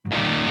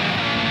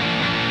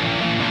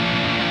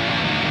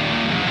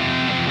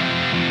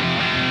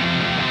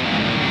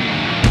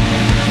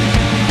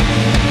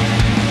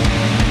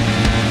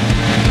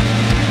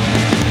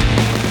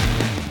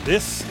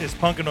This is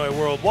Punkanoi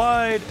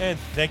Worldwide, and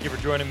thank you for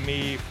joining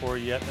me for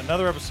yet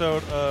another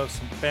episode of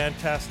some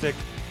fantastic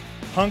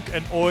punk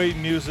and oi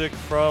music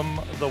from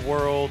the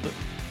world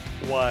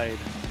wide,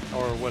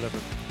 or whatever.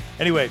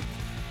 Anyway,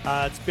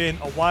 it's been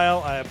a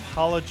while. I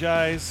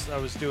apologize. I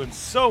was doing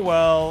so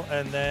well,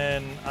 and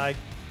then I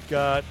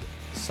got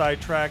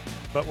sidetracked,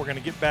 but we're going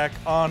to get back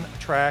on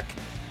track.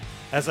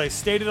 As I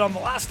stated on the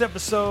last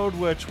episode,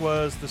 which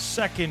was the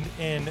second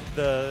in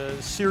the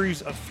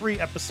series of 3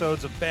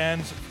 episodes of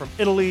bands from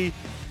Italy,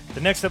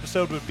 the next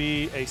episode would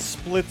be a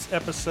splits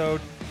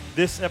episode.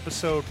 This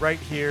episode right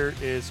here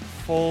is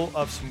full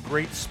of some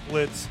great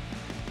splits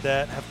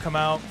that have come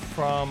out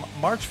from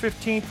March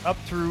 15th up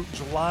through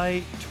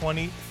July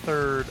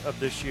 23rd of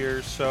this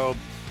year. So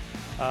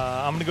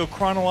I'm going to go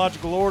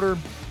chronological order.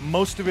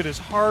 Most of it is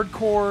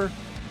hardcore.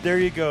 There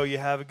you go. You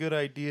have a good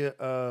idea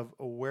of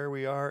where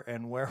we are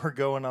and where we're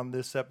going on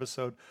this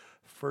episode.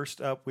 First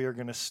up, we are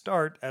going to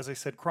start, as I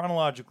said,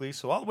 chronologically.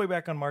 So all the way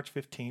back on March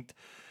 15th,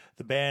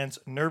 the bands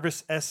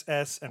Nervous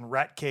SS and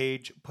Rat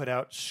Cage put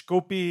out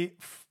Skopje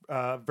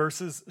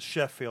versus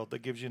Sheffield.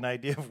 That gives you an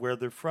idea of where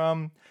they're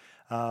from.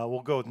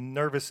 We'll go with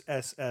Nervous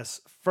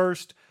SS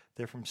first.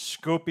 They're from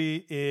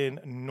Skopje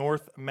in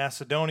North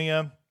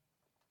Macedonia,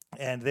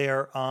 and they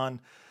are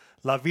on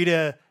La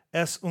Vida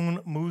es un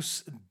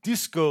mus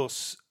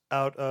discos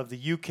out of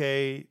the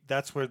UK.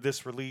 That's where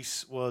this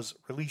release was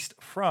released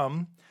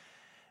from.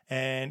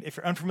 And if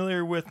you're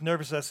unfamiliar with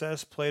Nervous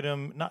SS, played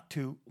them not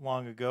too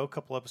long ago, a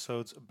couple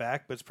episodes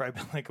back, but it's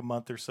probably been like a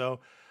month or so.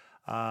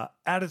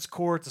 At its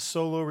core, it's a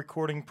solo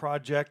recording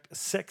project.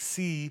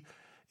 Sexy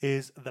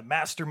is the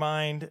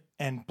mastermind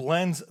and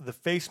blends the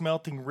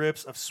face-melting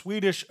riffs of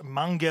Swedish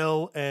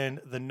Mangel and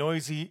the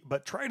noisy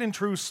but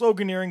tried-and-true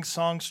sloganeering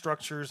song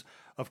structures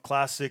of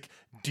classic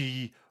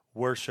D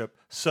Worship.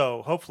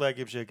 So hopefully that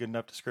gives you a good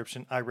enough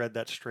description. I read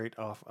that straight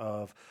off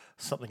of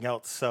something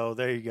else. So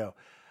there you go.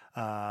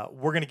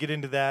 We're going to get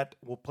into that.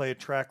 We'll play a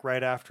track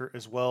right after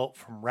as well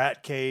from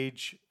Rat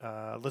Cage.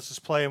 Let's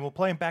just play them. We'll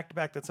play them back to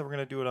back. That's how we're going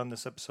to do it on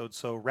this episode.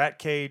 So Rat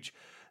Cage,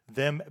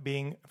 them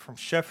being from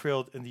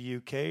Sheffield in the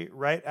UK,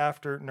 right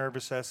after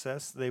Nervous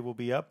SS, they will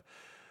be up.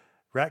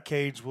 Rat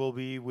Cage will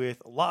be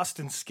with Lost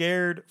and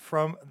Scared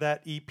from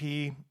that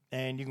EP.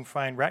 And you can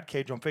find Rat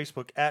Cage on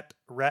Facebook at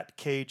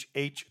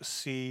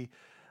RatCageHC.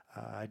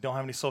 I don't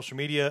have any social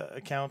media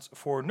accounts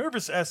for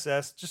Nervous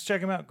SS. Just check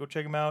them out. Go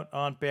check them out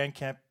on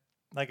Bandcamp.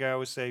 Like I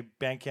always say,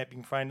 Bandcamp, you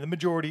can find the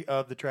majority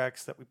of the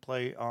tracks that we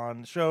play on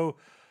the show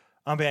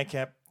on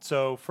Bandcamp.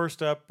 So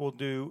first up, we'll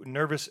do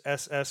Nervous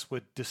SS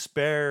with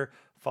Despair,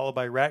 followed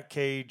by Rat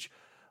Cage,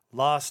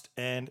 Lost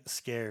and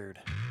Scared.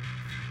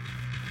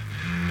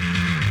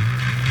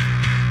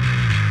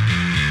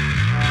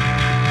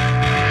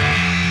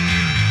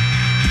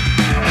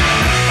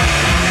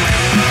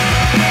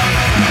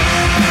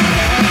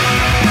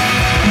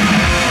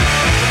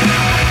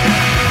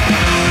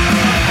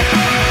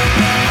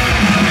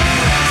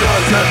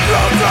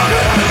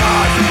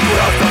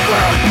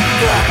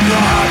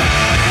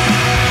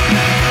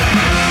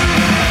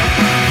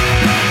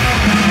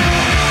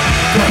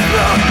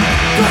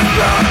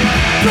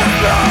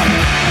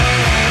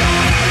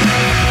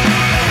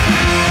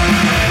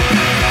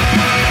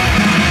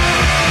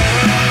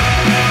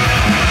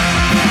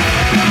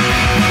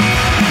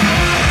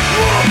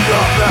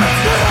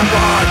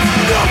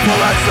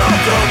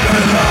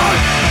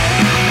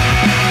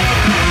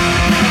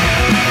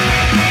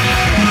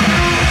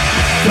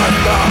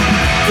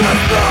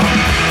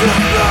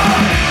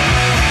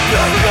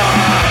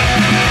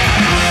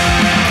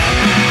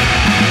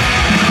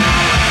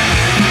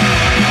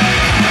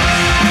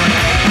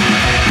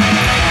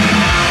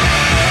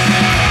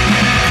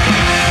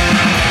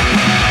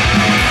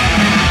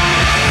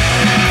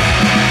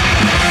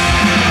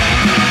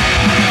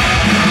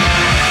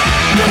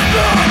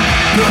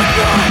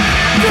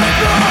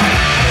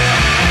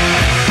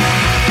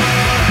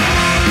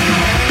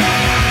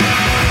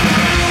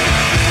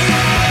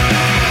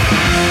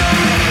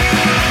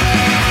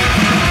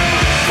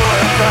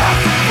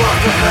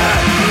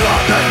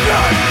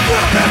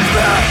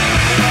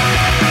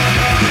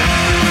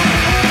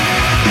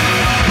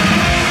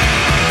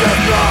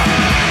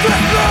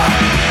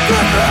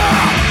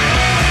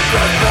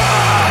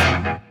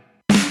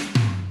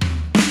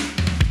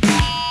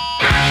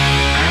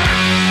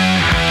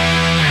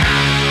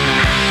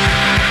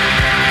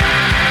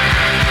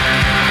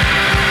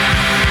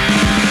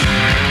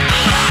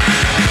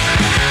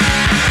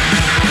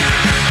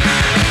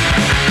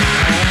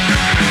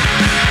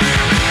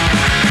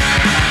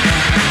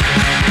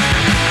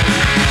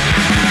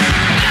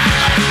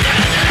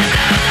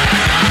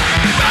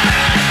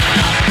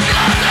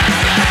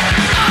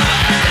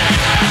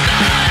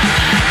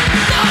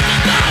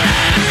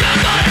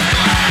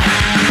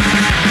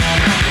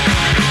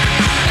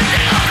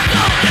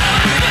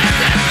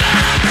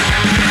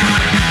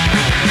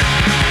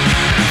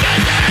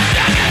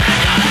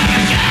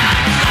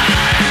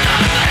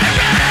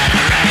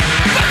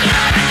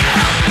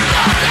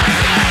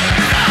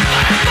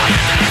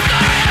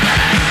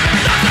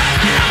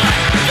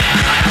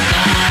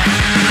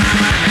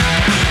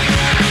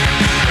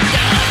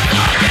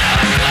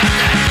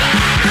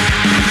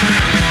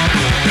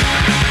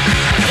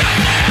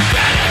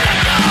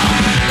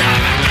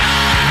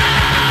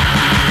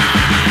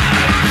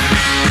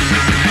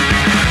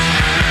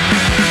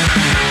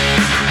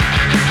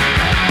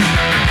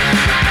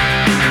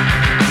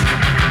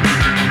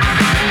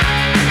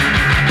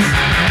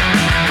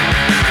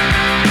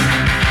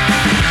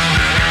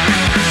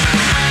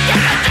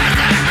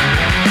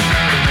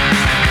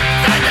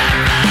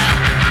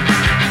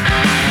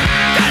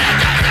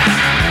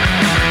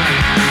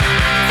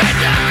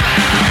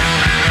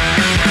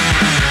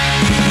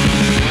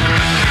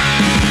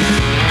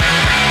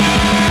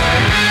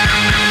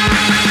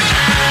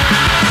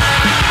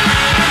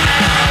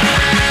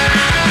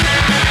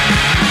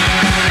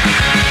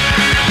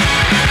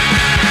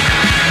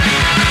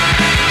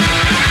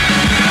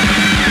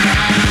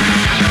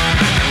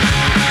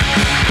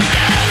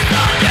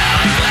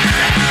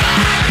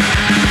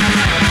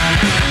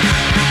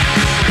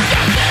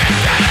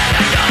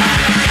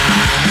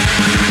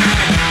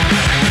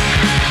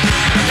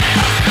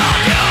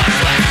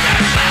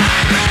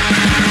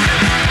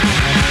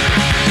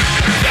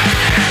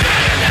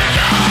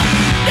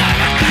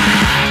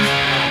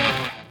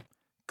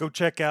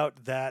 check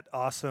out that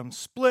awesome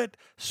split,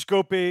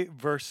 Scope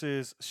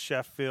versus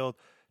Sheffield.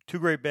 Two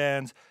great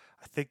bands.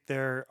 I think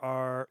there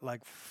are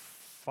like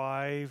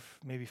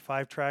maybe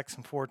five tracks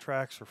and 4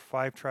 tracks, or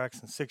 5 tracks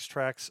and 6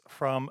 tracks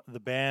from the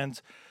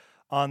bands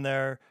on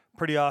there.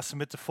 Pretty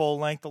awesome. It's a full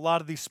length. A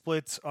lot of these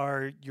splits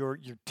are your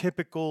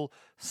typical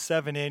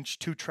 7-inch,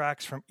 2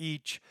 tracks from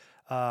each.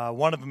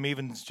 One of them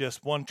even is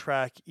just 1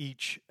 track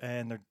each,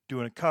 and they're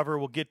doing a cover.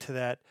 We'll get to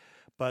that.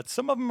 But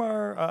some of them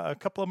are, a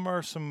couple of them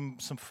are some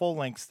full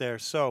lengths there.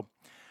 So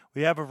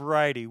we have a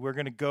variety. We're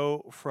going to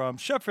go from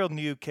Sheffield in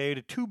the UK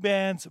to 2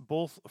 bands,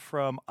 both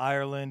from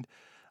Ireland.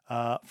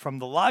 From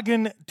the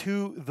Login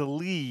to the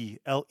Lee,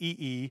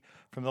 L-E-E.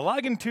 From the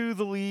Login to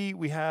the Lee,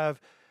 we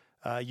have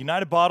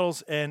United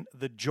Bottles and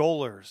the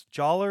Jollers.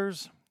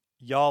 Yallers.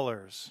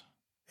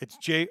 It's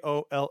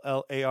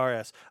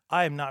Jollars.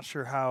 I am not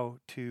sure how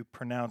to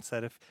pronounce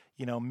that. If,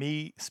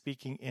 me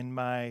speaking in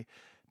my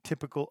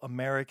typical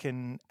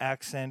American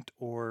accent,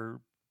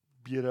 or,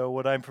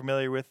 what I'm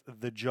familiar with,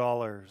 the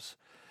Jollers.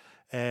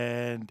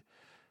 And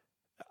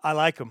I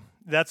like them.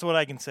 That's what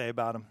I can say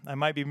about them. I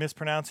might be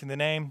mispronouncing the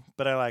name,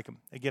 but I like them.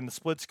 Again, the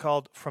split's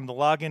called From the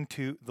Login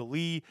to the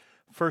Lee.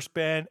 First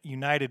band,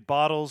 United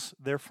Bottles.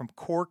 They're from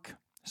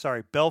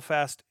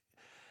Belfast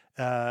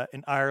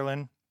in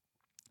Ireland.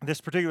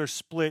 This particular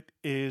split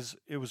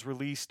was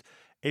released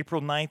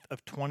April 9th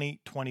of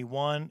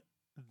 2021.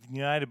 The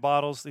United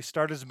Bottles, they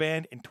started as a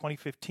band in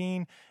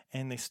 2015,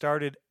 and they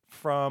started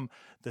from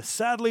the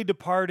sadly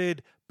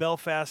departed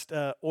Belfast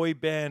Oi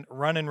band,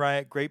 Running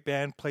Riot. Great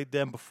band, played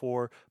them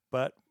before,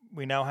 but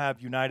we now have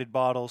United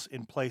Bottles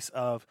in place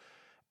of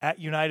at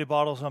United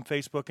Bottles on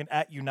Facebook and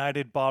at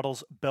United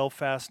Bottles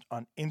Belfast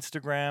on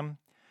Instagram.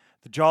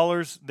 The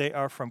Jollers, they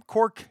are from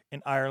Cork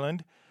in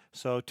Ireland.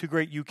 So 2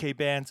 great UK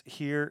bands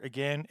here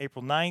again,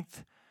 April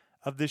 9th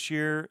of this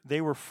year.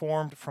 They were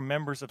formed from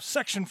members of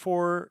Section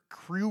 4,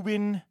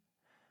 Crewbin,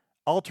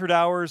 Altered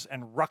Hours,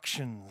 and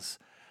Ructions.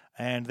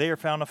 And they are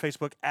found on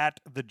Facebook at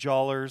the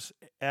Jollers,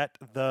 at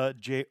the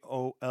Jollars,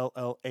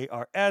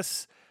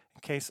 in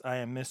case I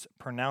am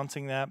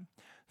mispronouncing that.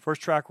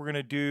 First track we're going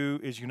to do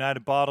is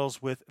United Bottles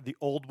with The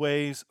Old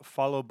Ways,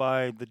 followed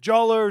by the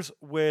Jollers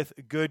with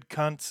Good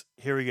Cunts.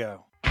 Here we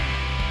go.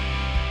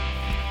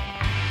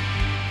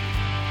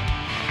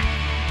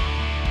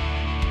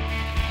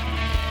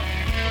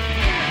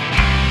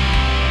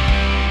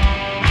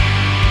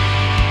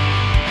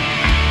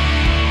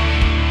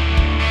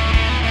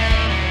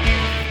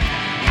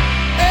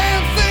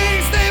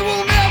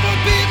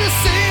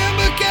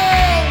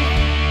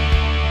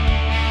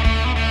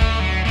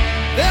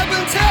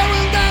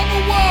 Tearing down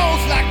the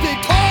walls like they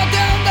tore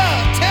down the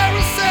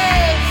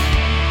terraces.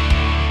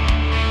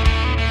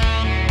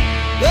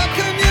 The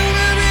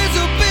community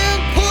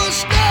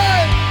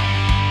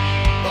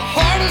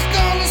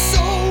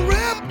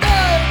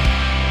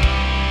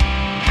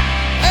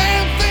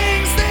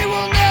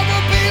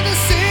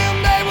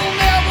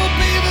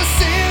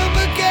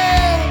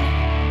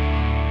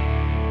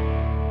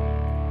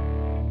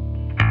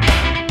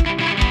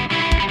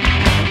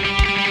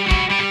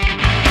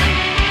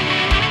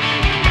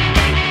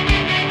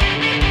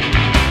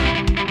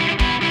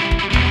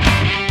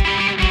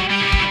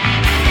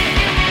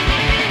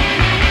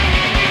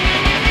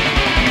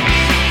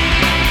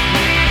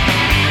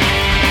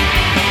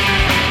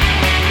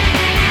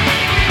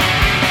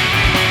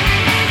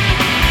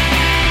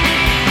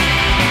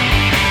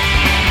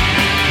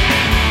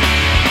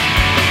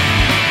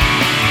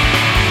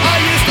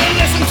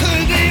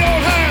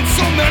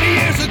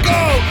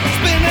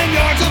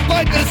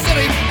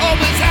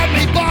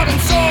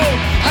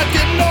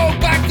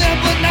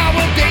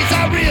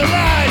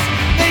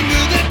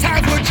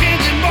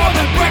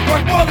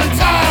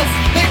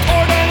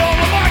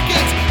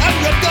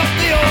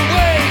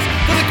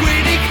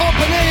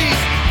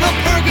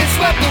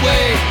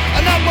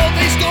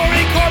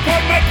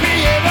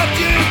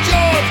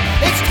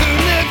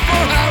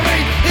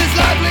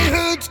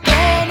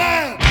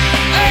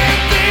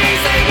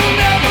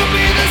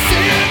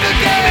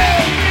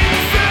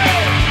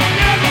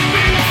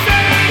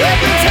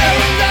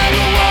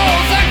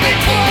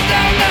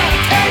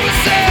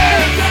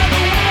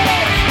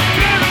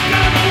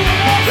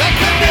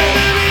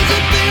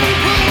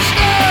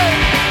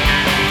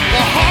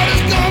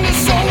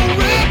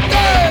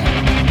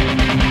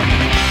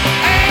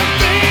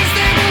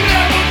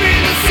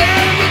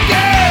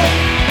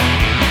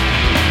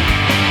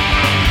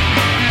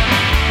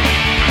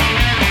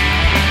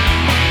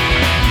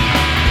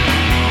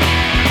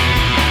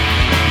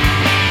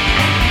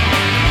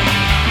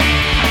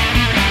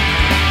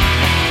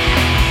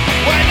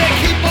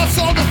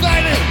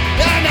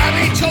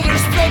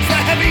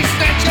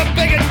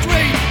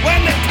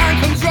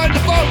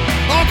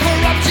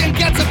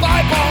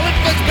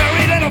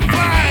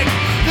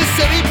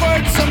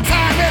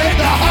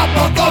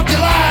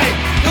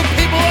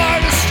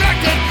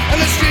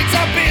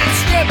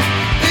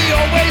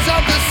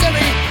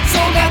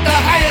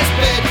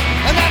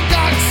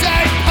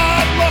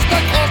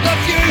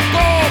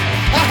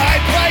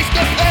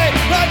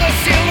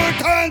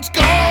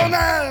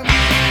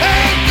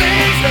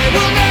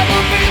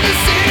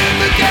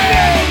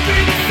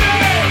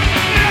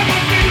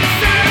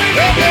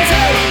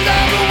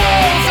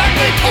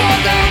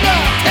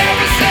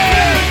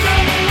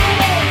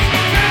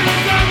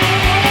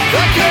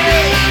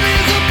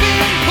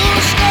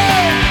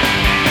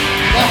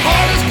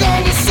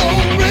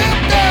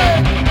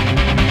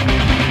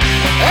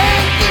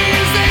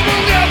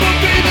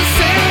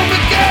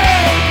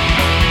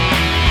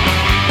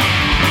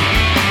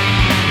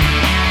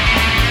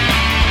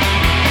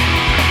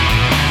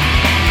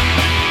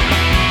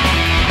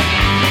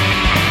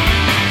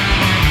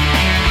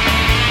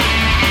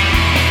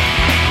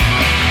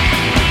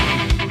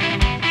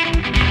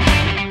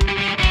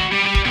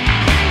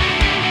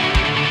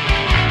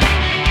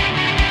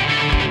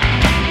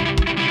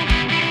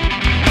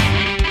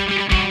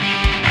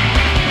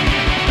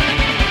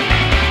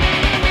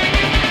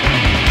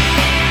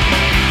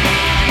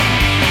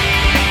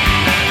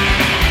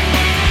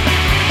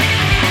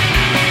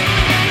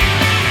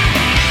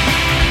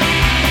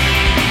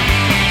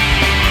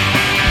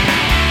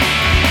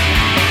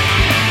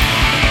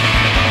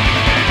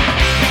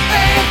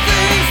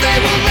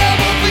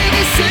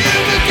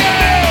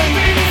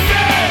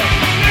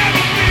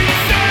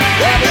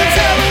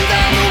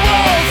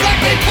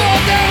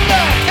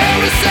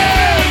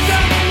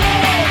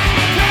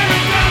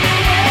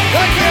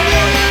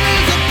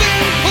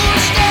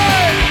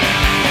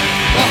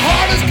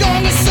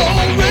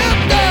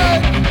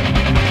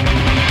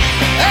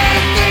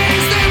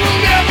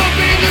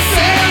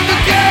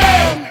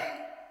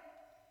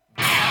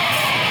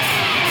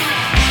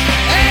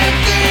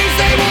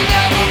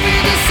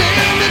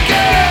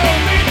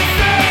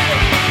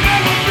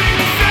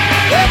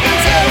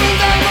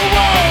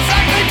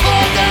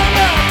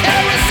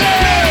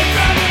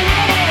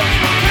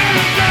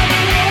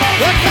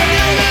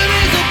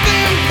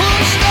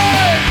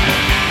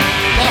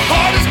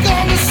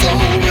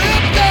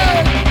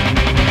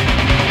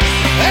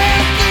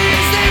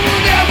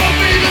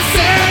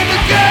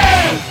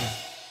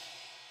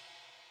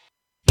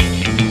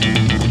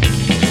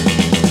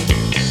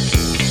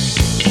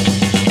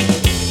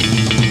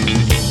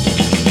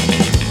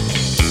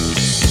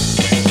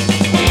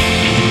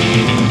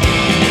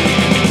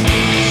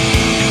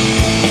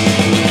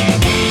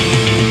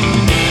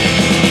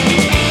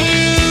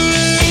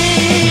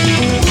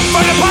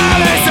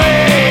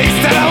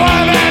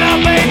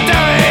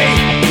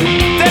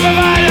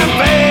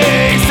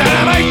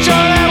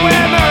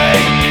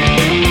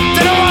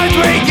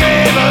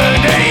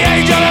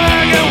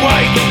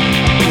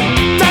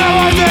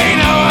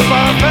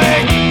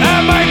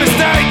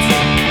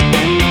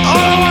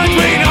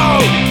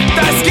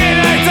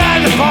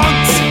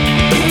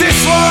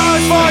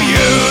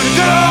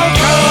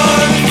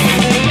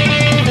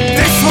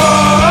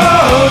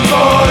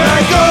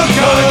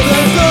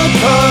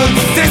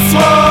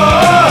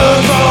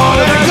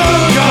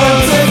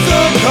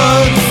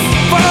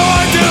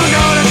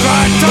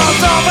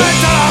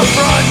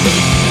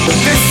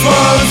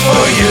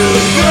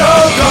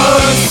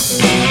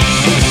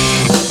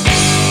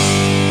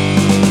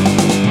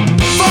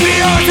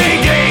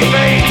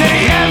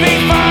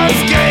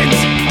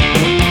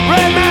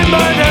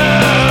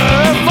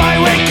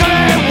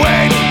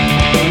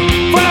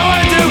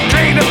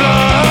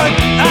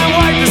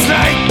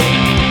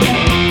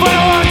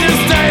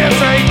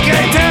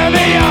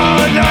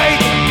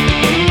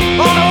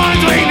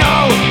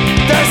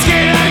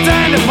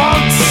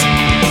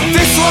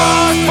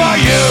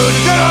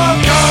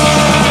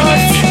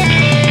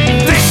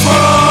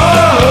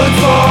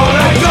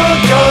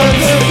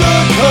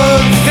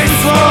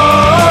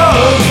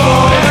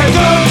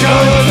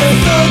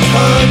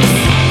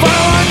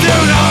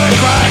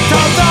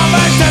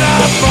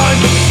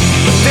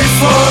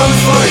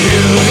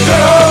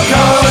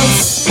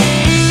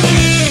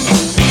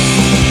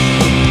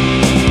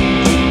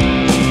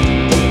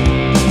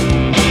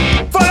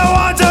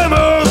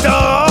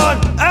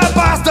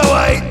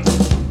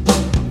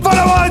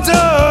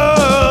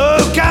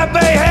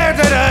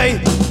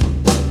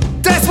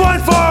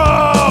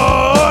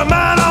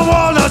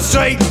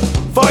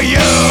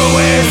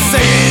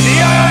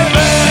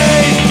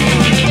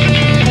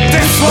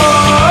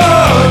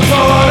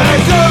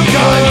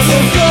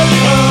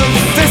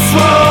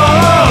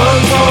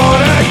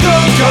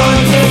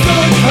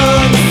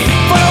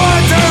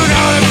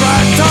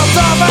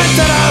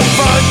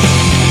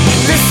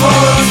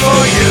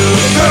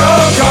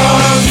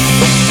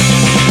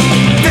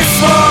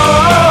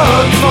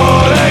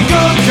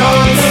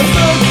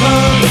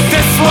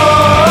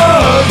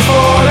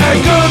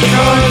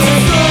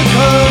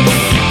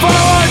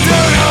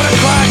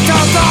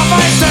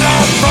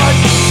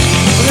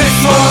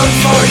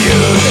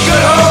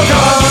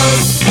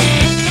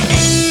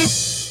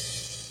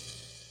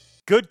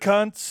Good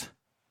Cunts,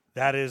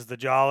 that is the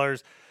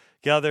Jollers.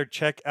 Get out there,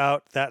 check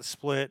out that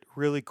split.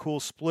 Really cool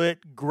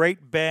split.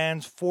 Great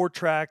bands, 4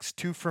 tracks,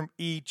 2 from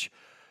each.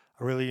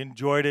 I really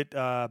enjoyed it.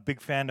 Big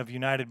fan of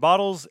United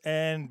Bottles.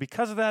 And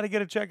because of that, I get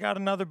to check out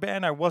another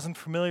band I wasn't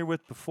familiar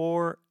with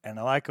before, and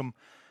I like them.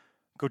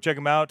 Go check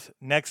them out.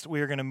 Next, we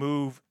are going to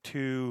move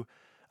to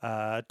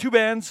 2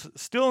 bands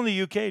still in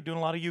the UK, doing a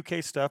lot of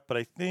UK stuff, but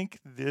I think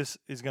this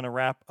is going to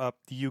wrap up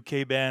the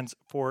UK bands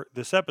for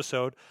this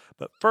episode.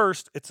 But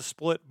first, it's a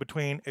split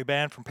between a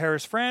band from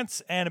Paris,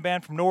 France, and a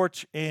band from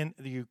Norwich in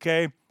the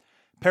UK.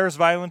 Paris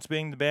Violence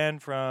being the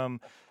band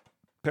from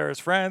Paris,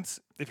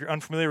 France. If you're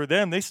unfamiliar with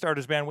them, they started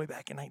as a band way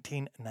back in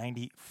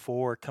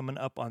 1994, coming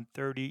up on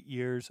 30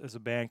 years as a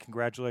band.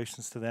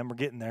 Congratulations to them. We're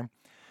getting there.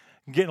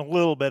 I'm getting a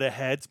little bit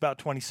ahead. It's about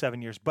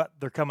 27 years, but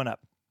they're coming up.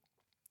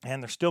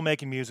 And they're still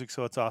making music,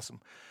 so it's awesome.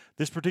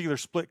 This particular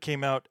split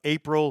came out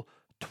April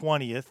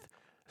 20th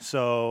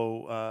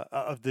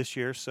of this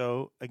year.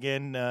 So,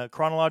 again,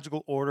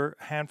 chronological order,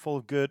 handful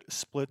of good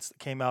splits that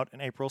came out in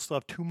April. Still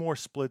have 2 more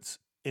splits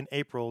in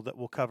April that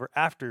we'll cover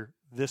after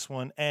this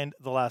one and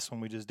the last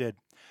one we just did.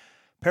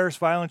 Paris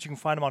Violence, you can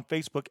find them on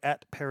Facebook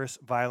at Paris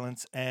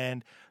Violence,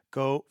 and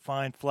go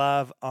find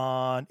Flav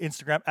on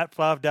Instagram at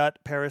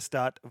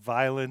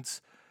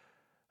flav.paris.violence.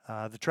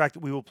 The track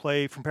that we will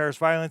play from Paris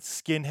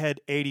Violence, Skinhead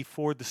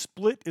 84. The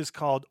split is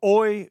called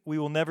Oi, We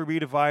Will Never Be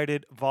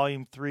Divided,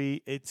 Volume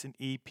 3. It's an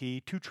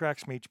EP, 2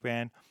 tracks from each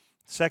band.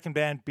 Second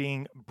band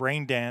being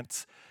Brain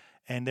Dance,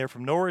 and they're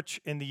from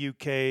Norwich in the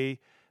UK.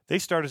 They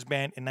started as a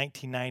band in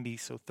 1990,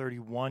 so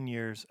 31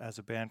 years as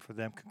a band for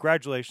them.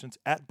 Congratulations,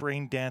 at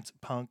Brain Dance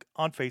Punk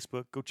on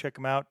Facebook. Go check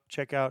them out.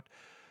 Check out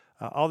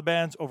all the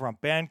bands over on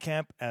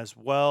Bandcamp as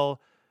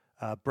well.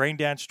 Brain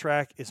Dance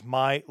track is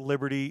My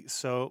Liberty,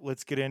 so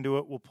let's get into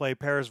it. We'll play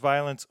Paris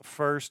Violence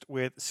first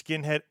with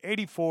Skinhead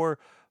 84,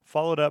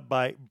 followed up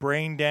by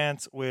Brain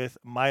Dance with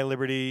My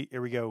Liberty.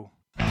 Here we go.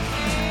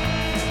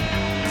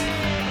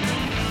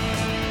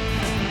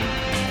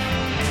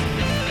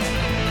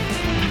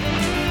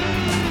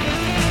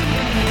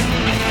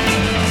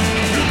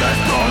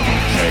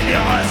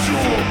 Génération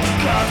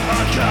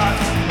 84,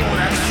 mon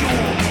action,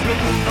 le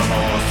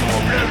mouvement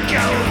semble le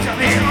chaos,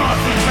 servir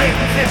infiltré,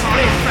 fait par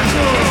les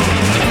fachos.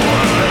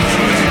 Moi,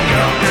 je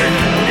garde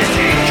ton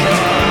éthique.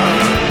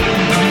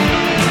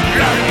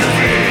 La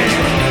musique,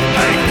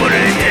 avec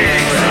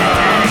politique,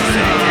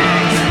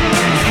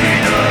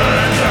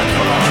 Skinhead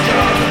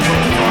 84,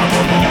 pour un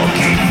moment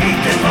qui fit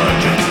tes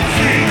potes.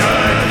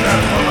 Skinhead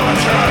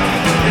 84,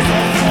 les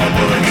enfants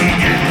bonnies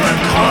du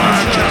punk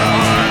rock.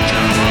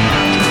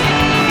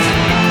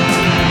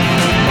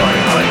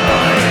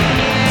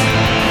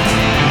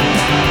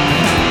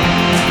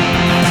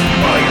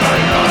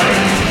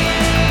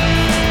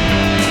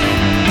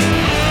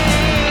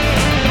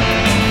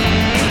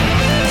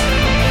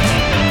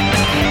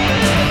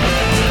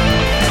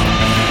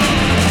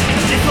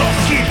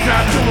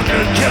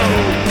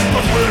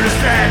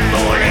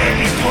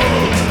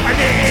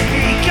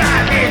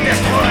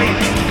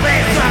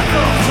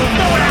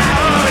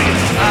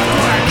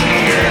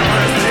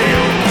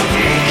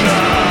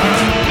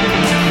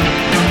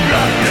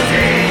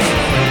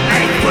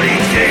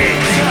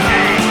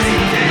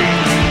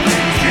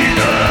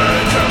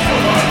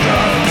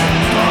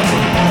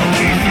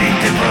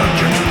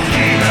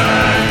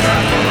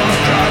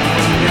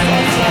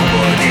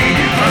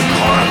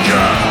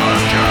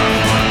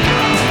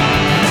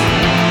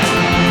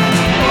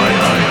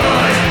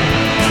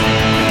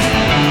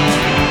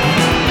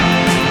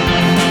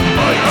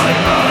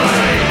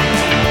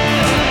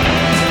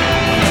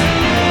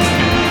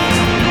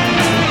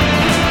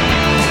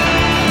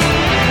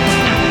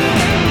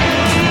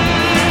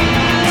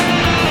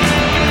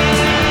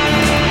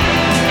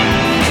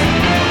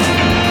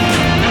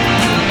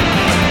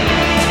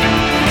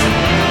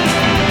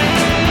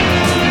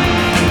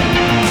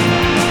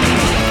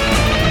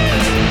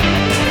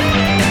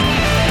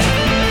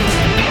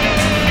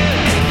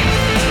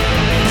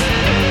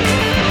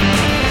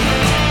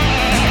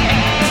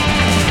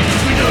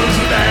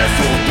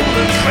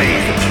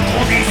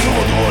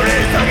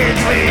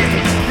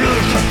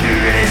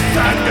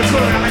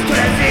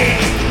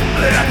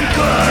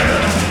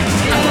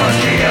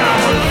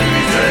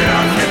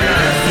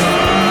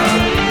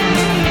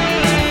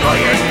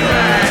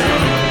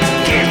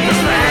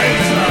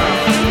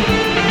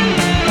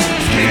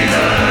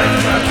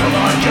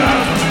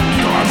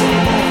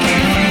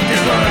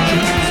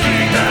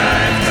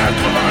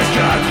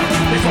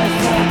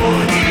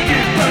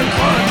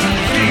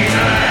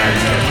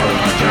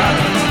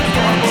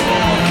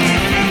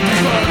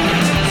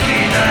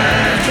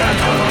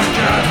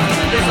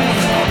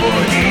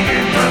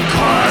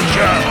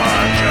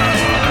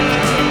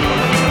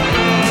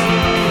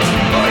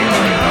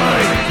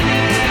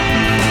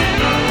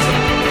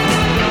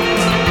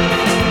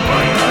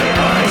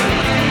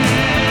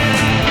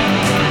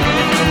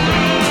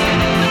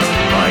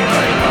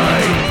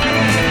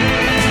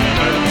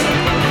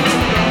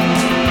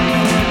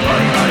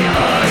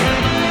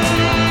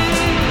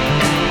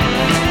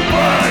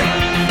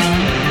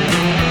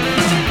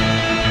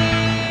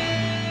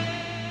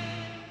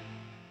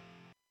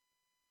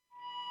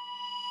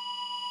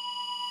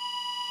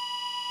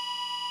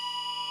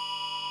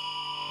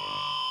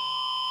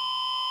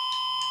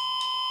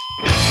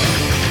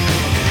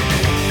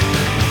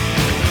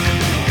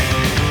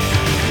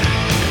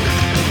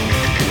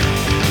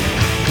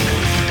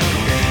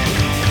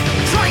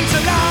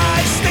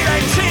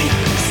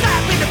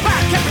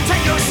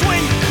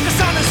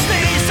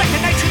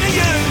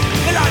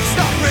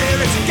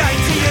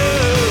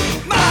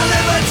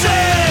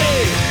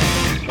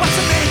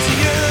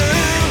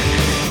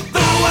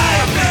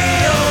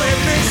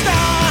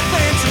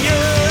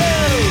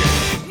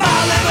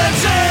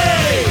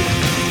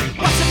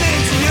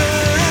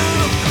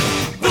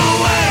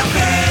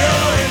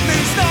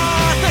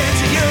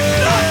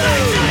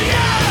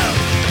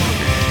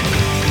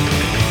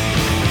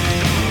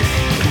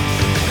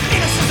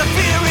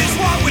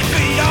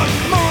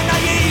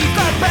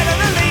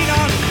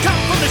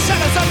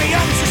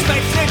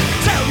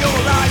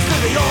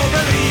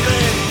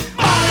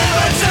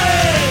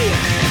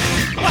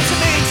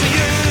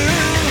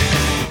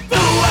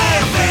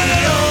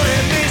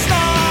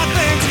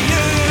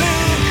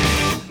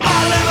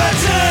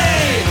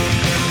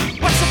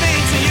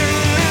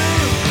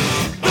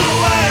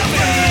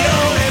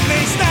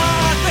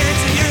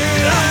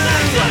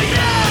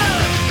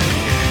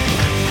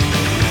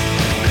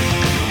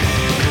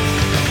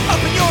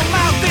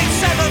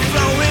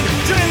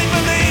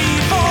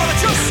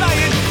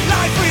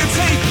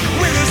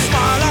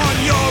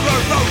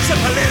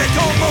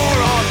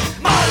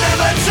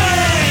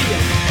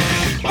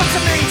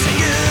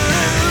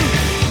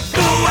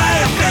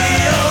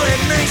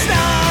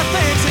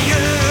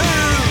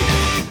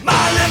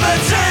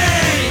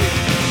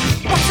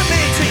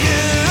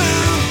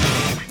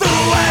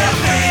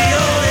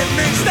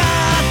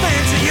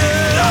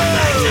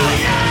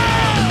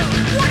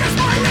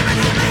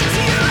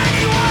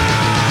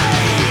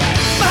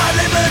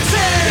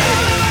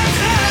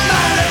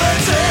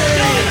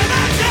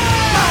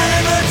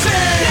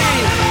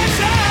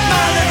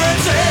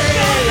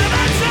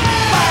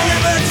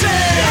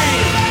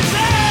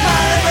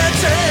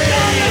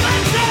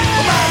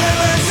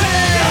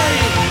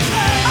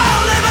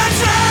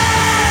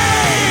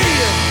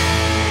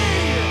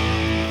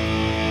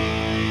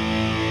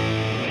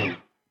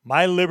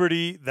 My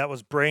Liberty, that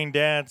was Brain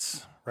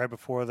Dance. Right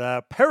before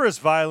that, Paris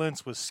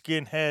Violence was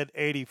Skinhead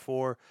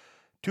 84.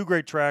 Two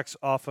great tracks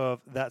off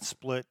of that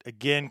split,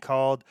 again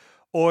called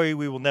Oi,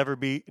 We Will Never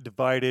Be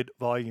Divided,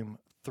 Volume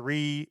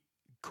 3.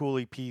 Cool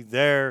EP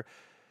there.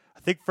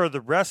 I think for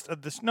the rest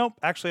of this, nope,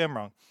 actually I'm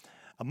wrong.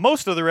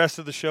 Most of the rest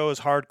of the show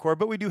is hardcore,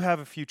 but we do have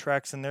a few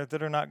tracks in there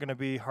that are not going to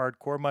be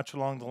hardcore, much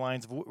along the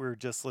lines of what we were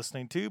just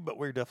listening to, but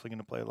we're definitely going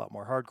to play a lot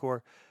more hardcore.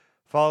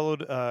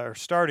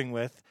 Starting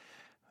with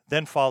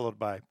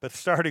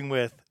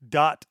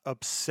Dot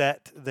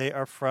Upset. They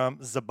are from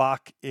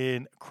Zabak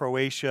in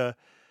Croatia.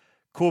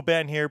 Cool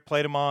band here.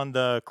 Played them on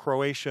the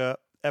Croatia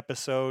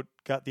episode.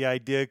 Got the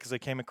idea because I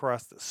came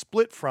across the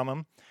split from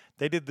them.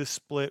 They did this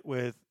split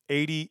with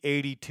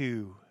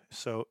 8082.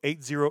 So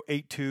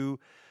 8082.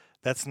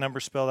 That's the number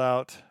spelled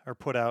out or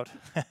put out.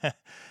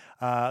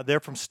 They're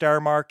from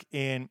Steiermark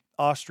in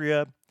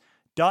Austria.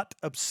 Dot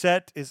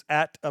Upset is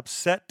at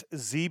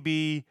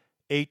UpsetZBHC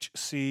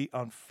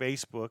on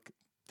Facebook.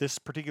 This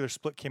particular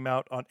split came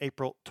out on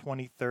April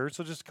 23rd,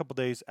 so just a couple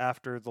days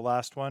after the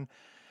last one.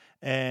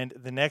 And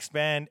the next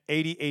band,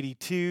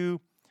 8082,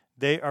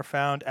 they are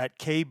found at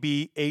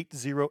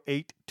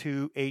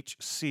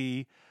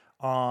KB8082HC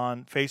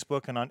on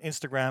Facebook and on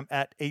Instagram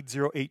at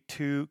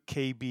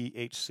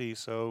 8082KBHC.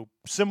 So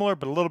similar,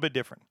 but a little bit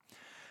different.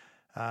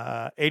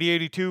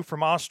 8082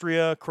 from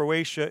Austria.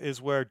 Croatia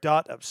is where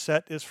Dot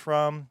Upset is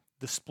from.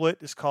 The split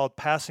is called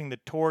Passing the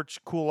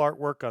Torch. Cool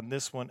artwork on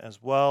this one as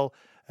well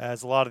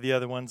as a lot of the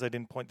other ones. I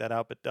didn't point that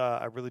out, but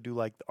I really do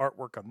like the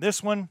artwork on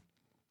this one.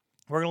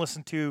 We're going to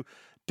listen to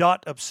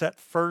Dot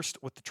Upset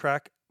first with the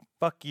track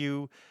Fuck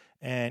You,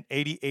 and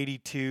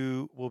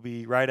 8082 will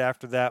be right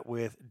after that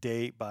with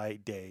Day by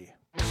Day.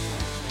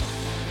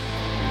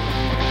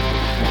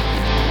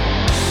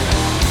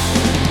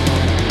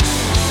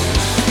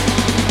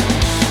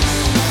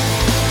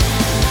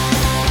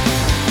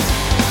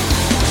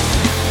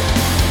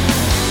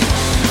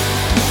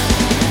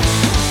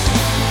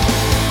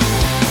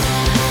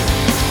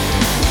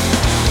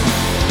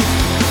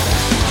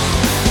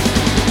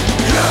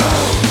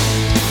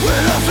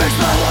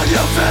 Smile on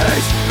your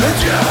face,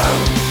 it's you.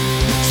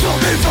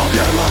 Smoking from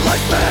your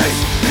unlight space,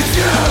 it's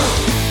you.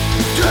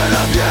 Get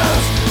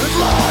abused with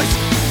lies.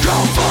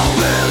 How far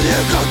will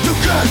you go to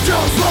get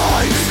your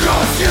life? It's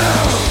cause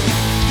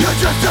you're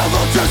just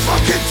devil, just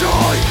fucking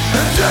joy.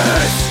 And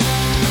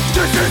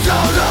this is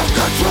out of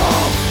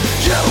control.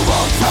 You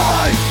won't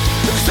find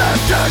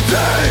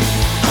acceptance,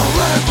 a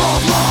web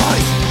of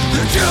lies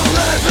that you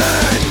live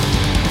in.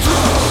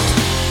 Truth,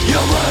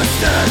 your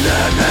worst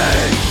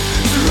enemy.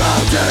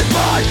 Surrounded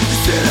by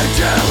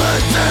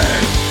cynicality.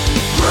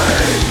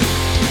 Greed,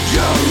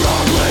 you're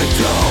only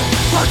tool,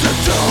 but the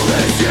tool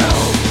is you.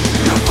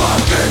 You're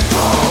fucking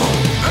fool,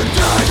 and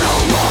I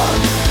don't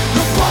want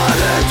the what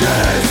it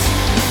is.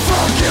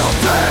 Fuck your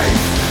faith,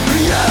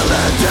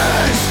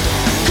 realities.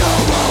 Go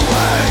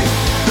away,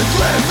 and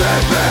live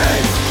in me.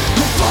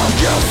 Go fuck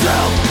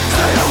yourself,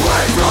 stay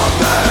away from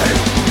me.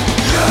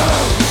 You,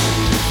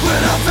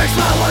 when I fix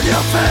smile on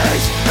your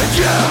face, and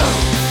you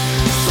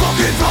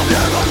smoking from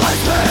your unlight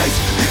space,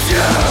 it's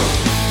you.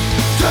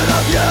 Turn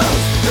up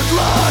yours, it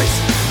lies.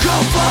 How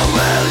far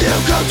will you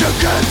go to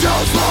get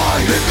those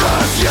lies?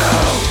 Because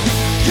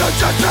you're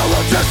just a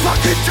just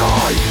fucking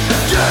toy.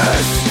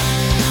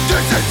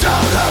 This is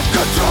out of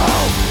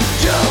control.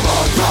 You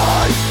won't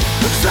find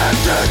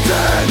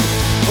acceptance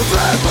of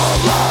rebel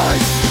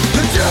lies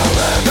that you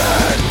live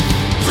in.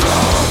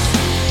 Truth,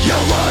 your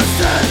worst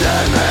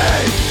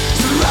enemy.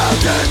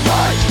 Surrounded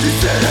by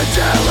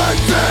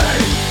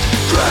cynicality.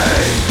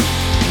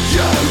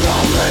 You're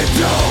only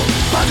tool,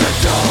 but the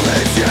tool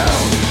is you.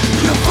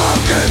 You're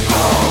fucking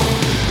fool,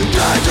 and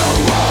I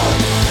don't want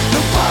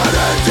the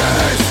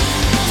politics.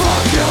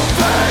 Fuck your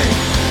fate,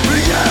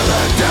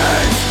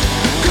 realities.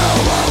 Go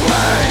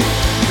away,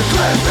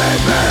 live in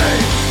me.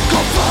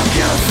 Go fuck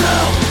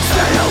yourself,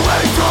 stay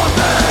away from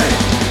me.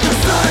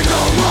 Cause I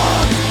don't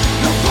want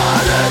the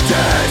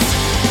politics.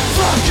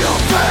 Fuck your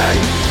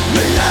fate,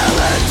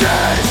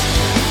 realities.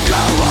 Go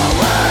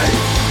away,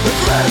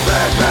 live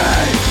in me.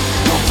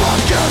 Go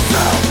fuck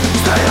yourself,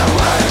 stay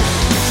away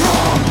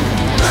from me.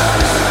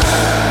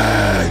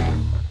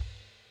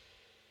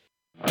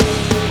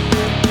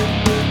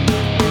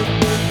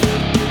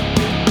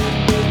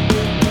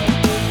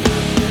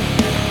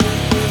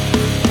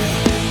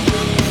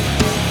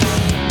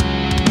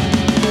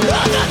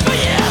 I've done for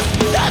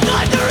years, I've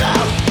lived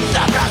around.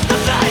 Suppressed the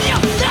failure,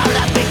 now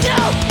let me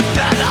down.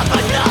 Fed up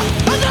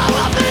enough, and now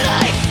I'm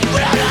beneath.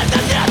 Without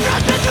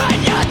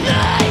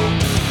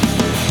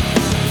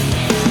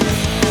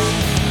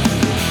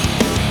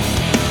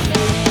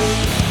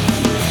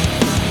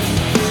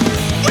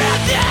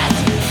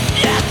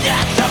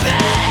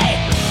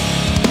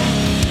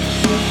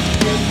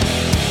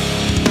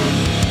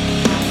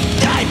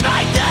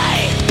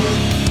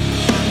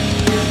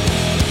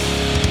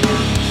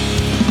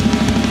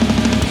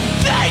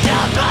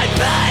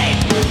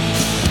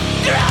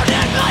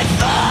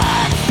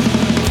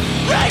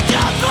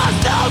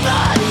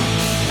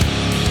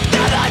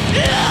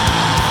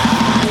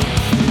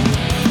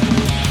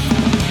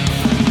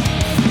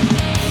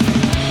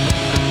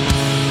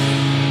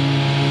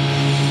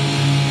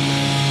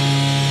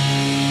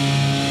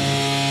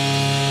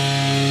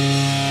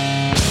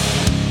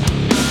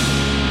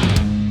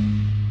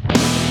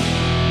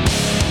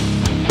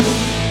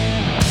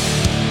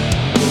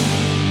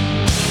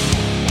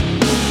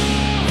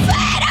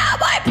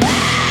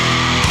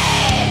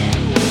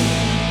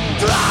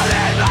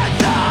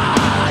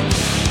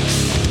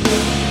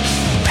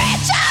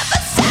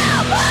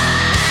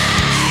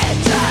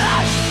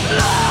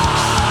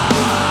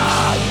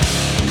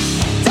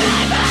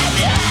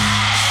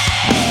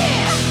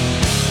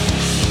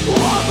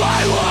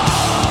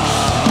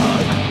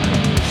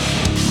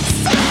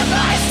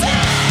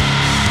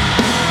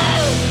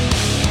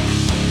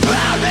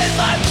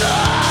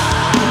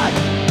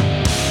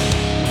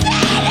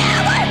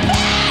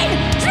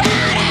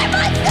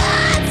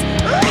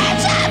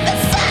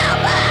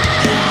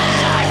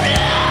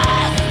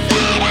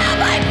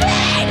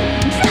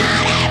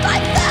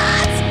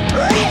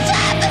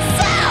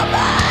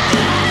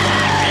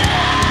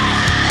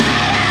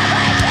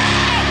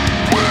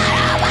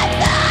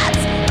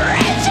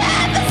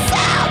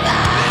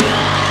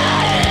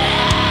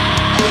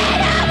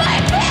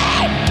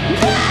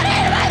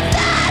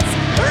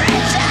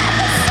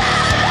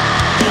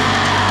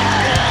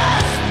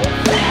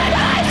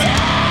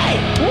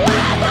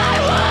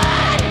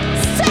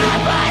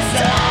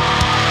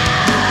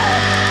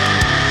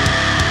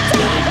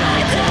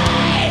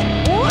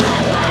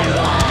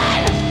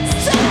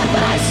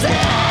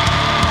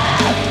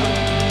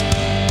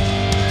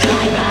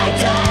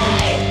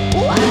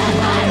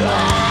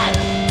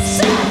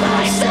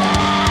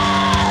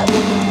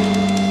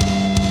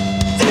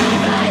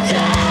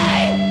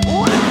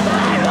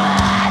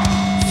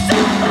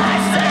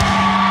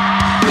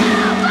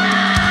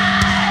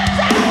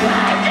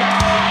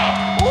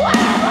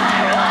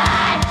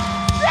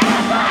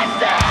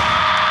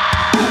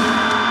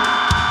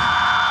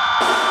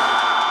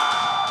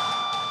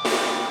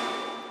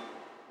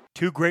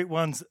Two great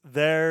ones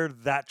there.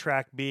 That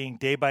track being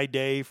Day by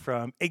Day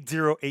from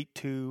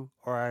 8082,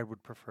 or I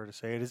would prefer to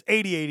say it is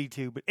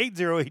 8082, but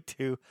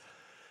 8082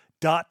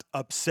 dot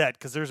upset,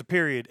 because there's a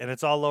period and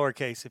it's all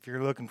lowercase if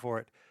you're looking for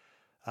it.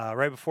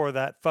 Right before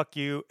that, Fuck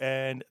You,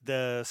 and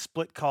the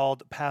split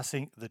called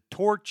Passing the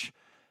Torch.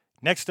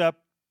 Next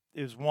up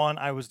is one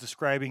I was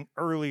describing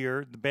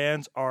earlier. The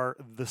bands are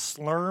The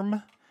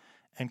Slurm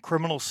and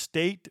Criminal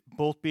State,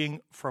 both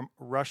being from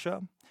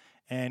Russia.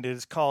 And it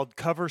is called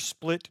Cover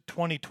Split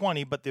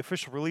 2020, but the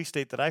official release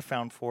date that I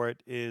found for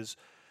it is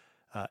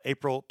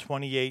April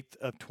 28th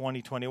of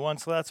 2021.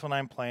 So that's when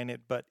I'm playing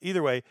it. But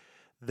either way,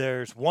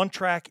 there's one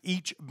track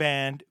each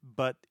band,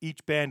 but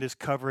each band is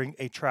covering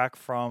a track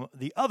from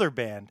the other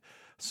band.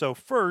 So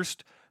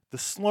first, The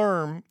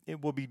Slurm,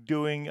 it will be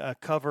doing a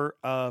cover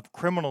of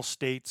Criminal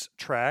State's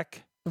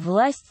track,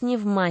 Власть не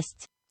в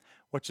масть.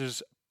 which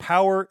is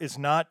Power is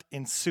Not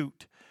in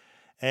Suit.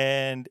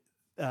 And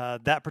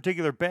that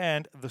particular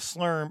band, The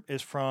Slurm,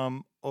 is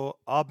from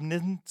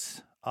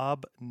Obninsk,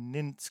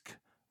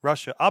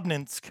 Russia.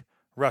 Obninsk,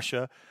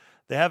 Russia.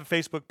 They have a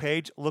Facebook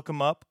page. Look them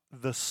up.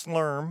 The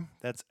Slurm.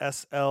 That's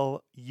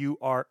SLURM.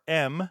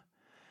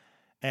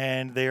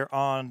 And they're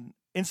on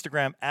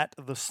Instagram at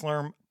The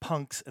Slurm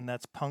Punks, and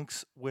that's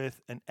punks with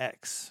an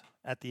X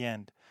at the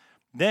end.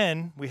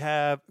 Then we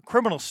have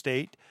Criminal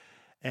State,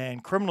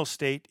 and Criminal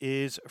State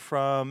is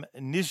from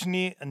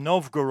Nizhny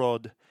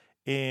Novgorod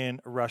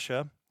in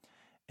Russia.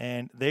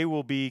 And they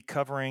will be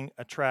covering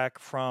a track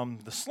from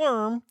The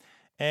Slurm,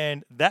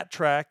 and that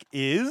track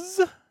is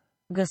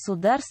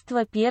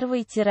Государство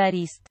первый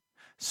террорист.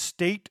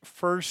 State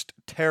First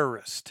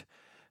Terrorist.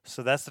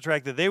 So that's the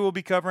track that they will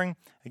be covering.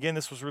 Again,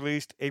 this was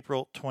released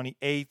April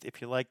 28th.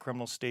 If you like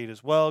Criminal State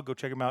as well, go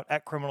check them out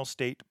at Criminal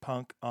State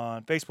Punk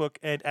on Facebook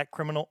and at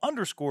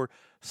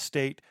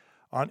Criminal_State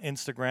on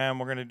Instagram.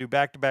 We're going to do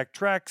back-to-back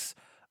tracks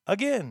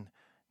again.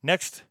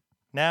 Next,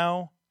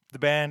 now, the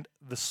band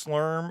The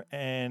Slurm,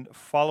 and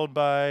followed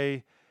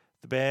by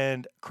the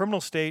band Criminal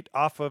State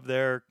off of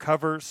their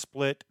Cover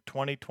Split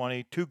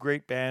 2020. Two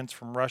great bands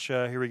from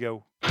Russia. Here we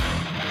go.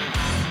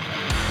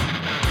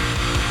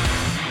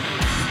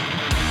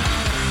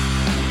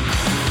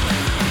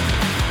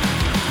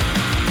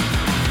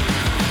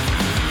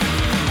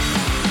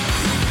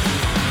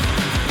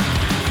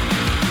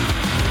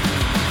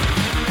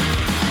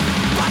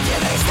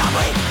 Потеряй с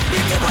тобой,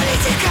 ведь ты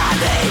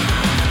политиканы.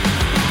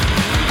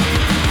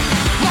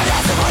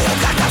 Навязывают,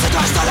 как нам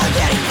то, что нам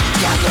верить,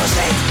 всех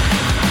дружить.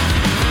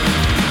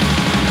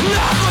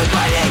 Нахуй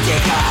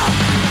политикам,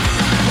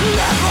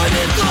 нахуй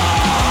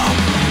ментам,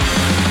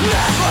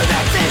 нахуй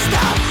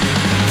нацистам,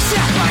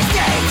 всех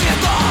мастей и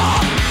цветов.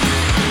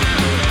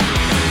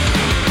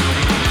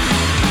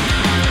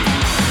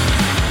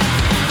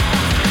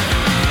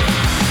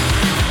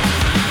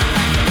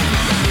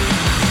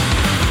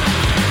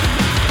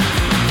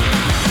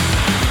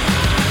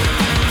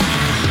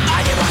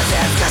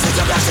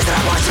 Скажите, для жизнь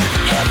рабочих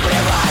им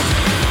плевать.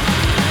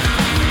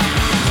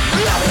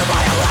 Нам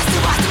любая власть и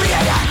вас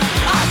время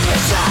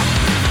отвечать.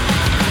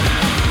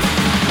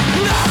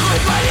 Нахуй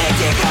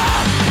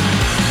политикам,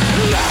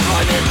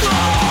 нахуй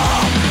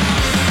ментам,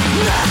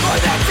 нахуй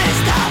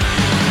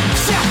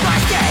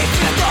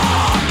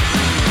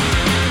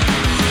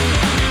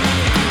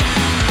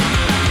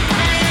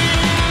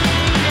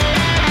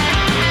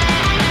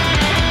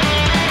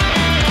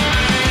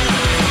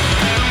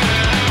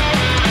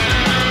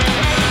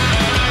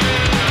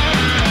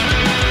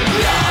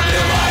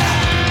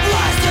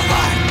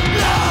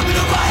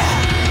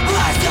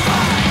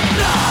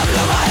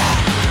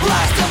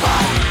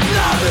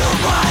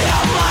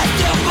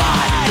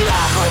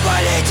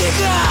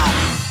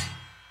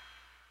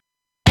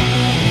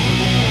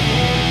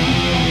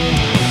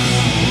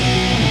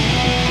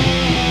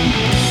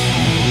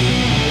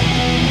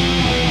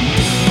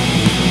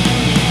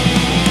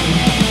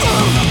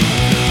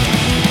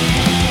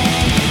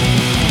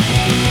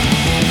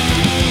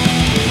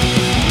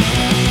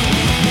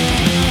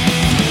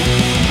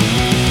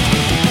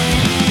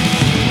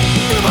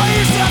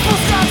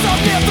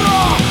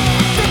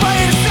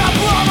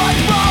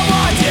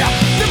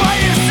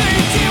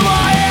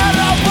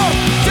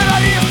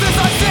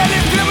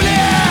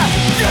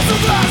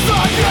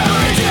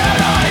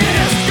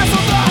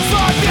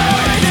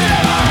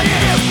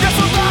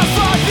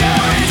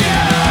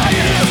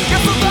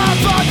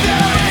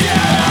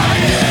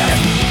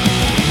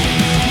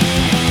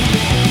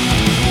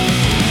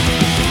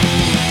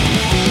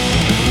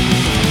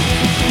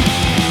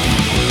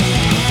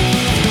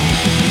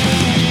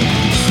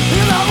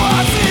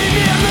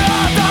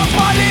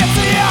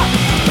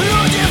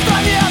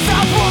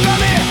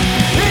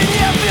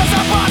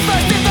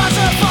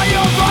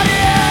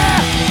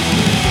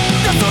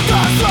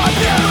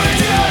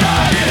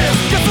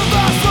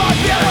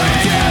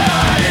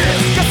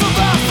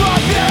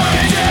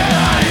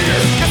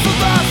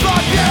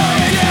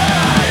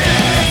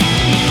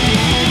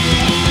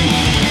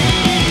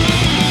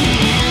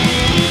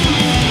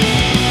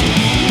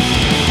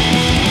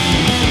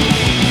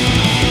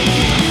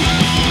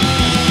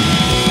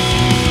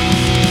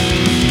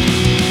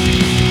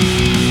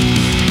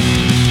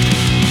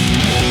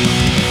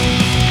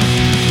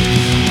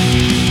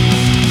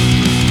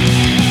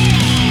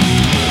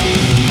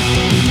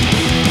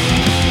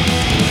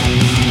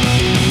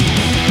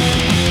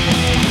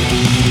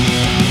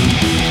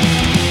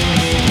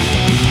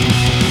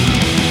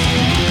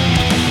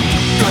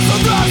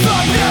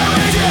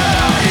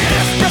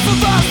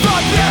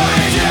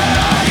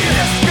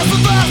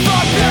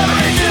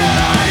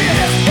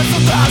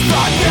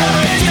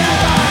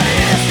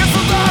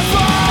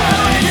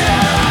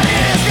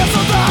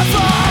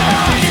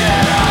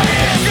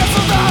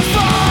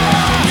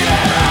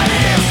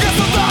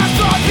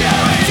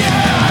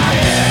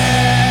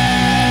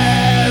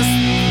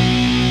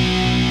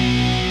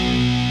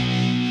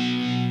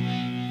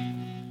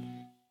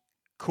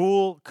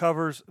cool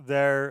covers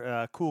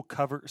there. Cool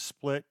cover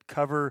split.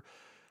 Cover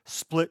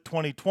Split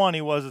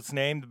 2020 was its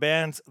name. The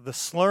bands The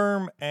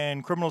Slurm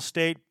and Criminal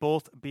State,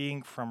 both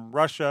being from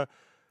Russia.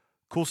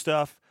 Cool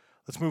stuff.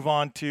 Let's move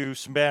on to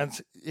some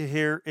bands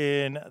here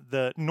in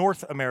the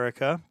North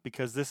America,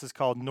 because this is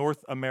called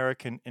North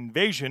American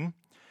Invasion.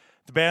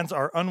 The bands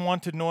are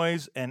Unwanted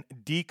Noise and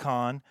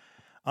Decon.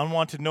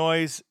 Unwanted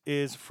Noise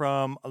is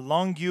from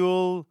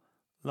Longueuil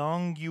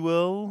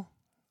in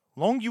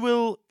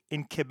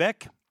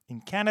Quebec, in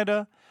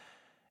Canada.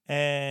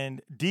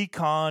 And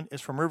Decon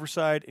is from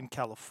Riverside in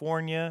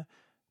California.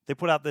 They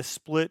put out this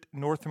split,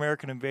 North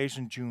American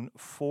Invasion, June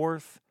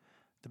 4th.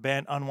 The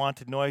band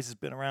Unwanted Noise has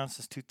been around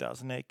since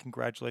 2008.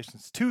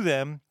 Congratulations to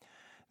them.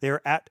 They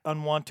are at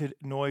Unwanted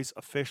Noise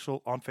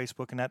Official on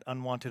Facebook and at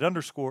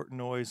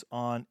Unwanted_Noise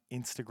on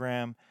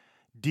Instagram.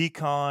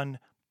 Decon,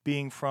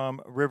 being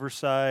from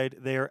Riverside,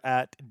 they are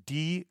at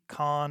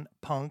Decon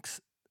Punks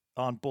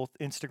on both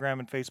Instagram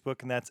and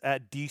Facebook, and that's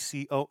at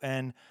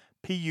DCONPUNX.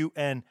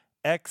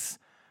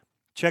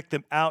 Check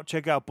them out.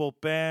 Check out both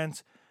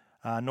bands.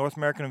 North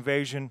American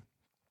Invasion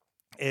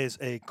is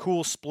a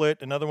cool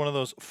split, another one of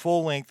those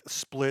full-length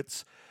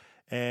splits,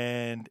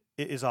 and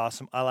it is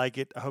awesome. I like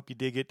it. I hope you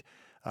dig it.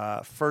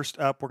 First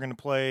up, we're going to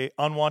play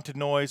Unwanted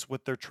Noise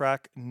with their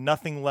track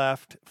Nothing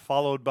Left,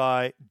 followed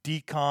by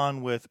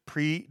Decon with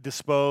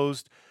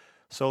Predisposed.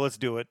 So let's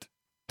do it.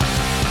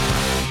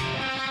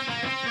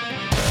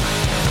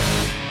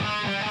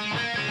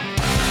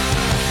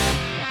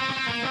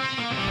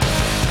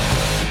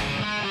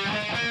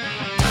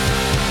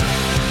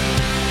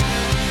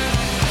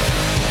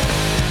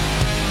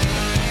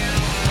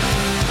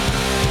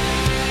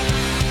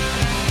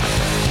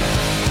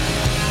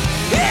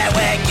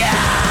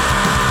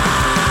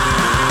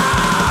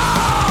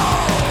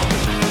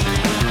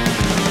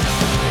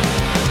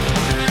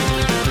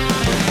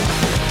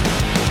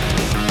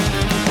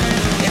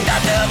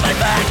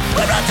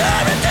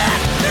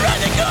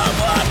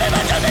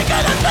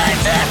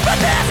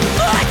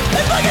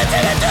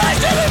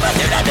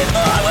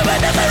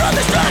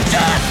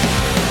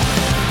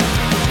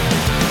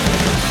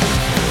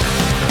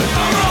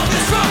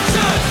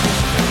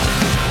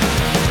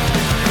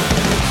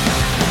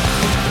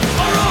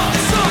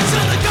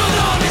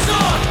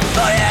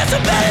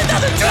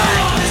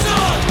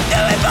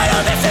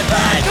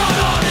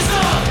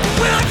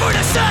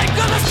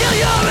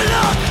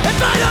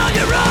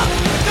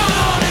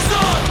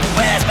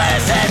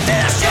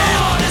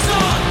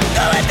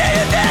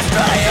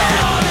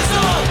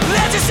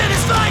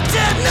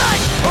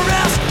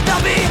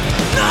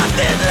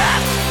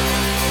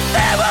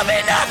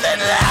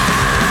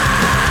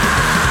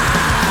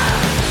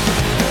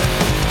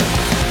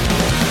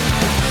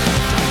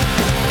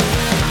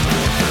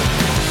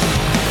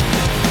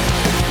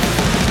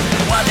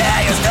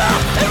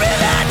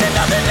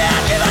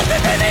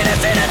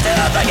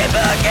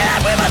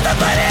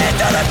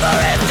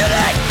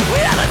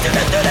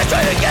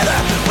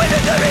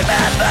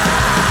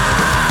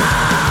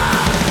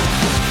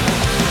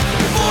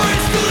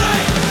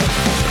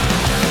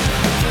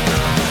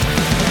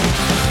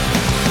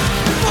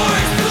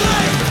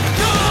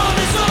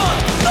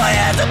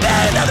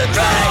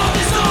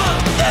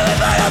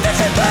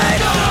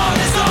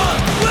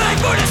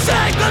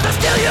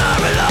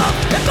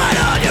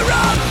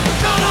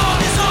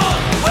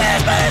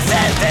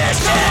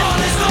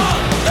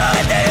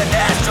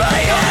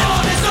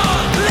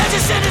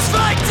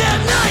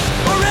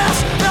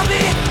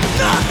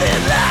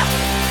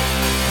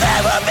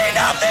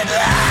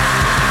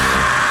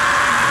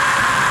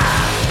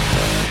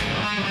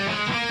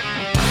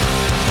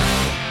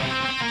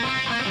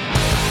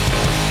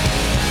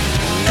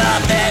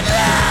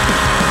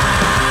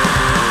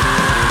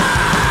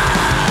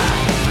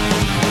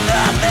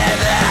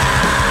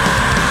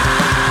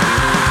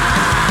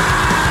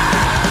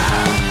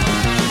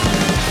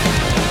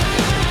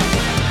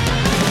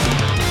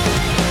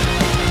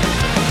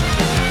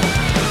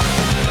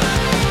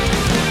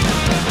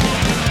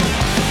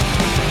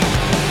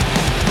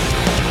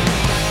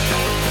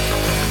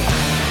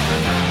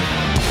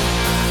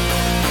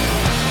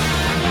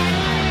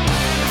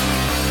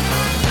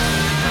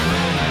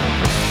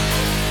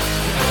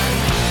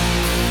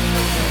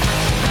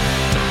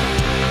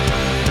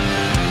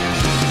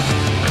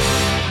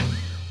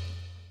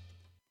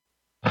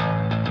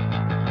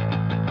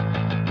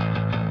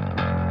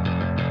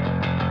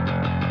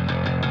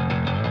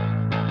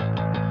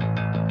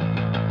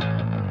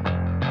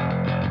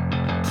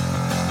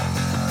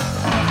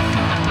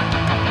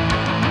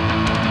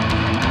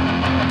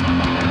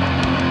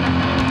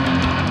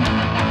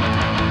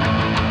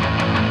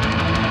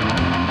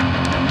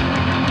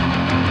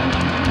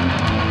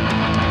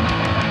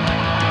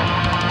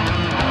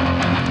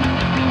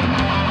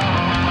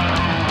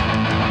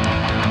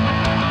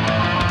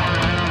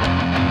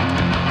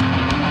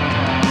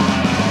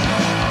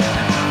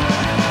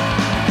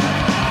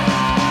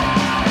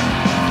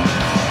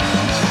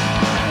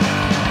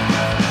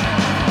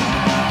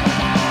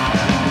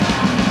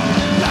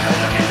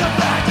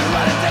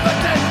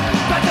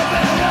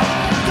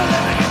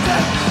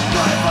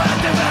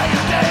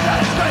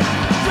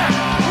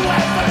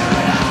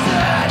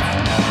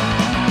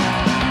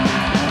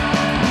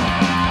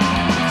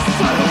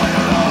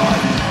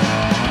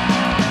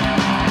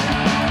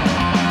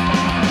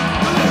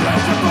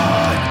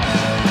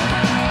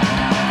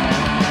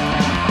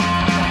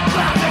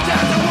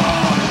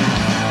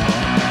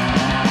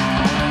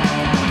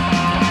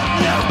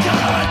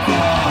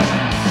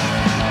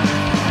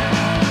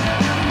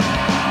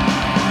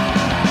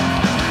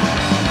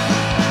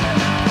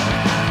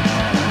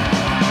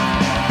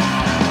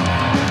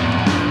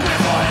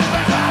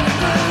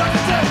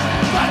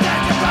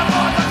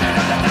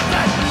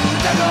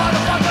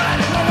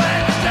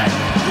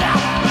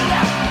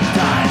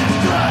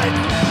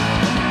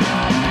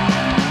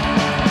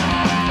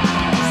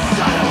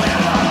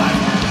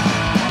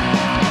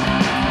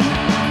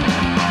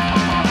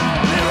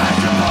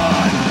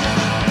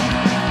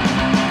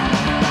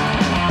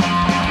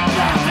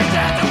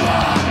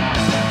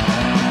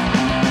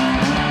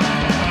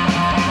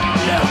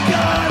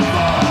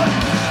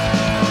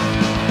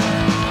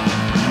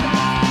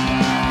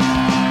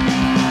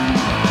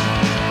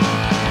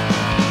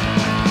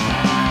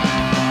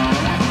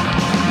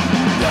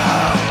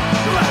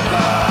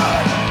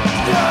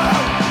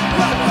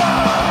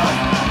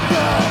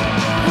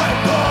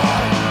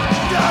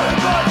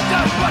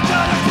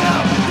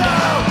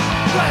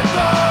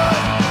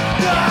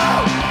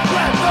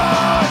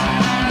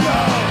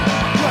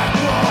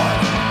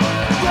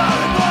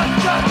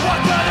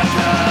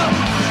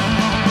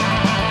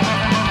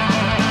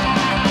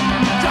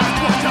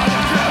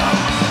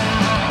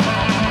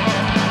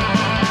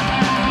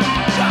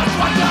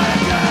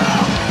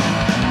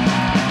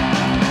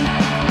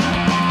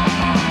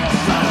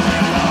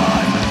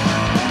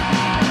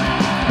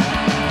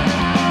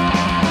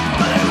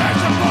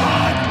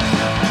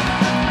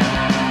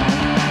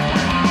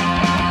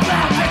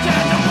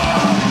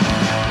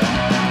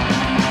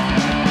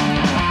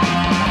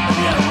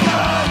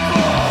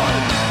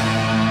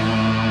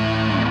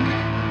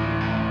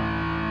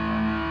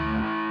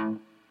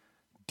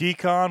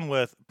 Decon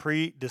with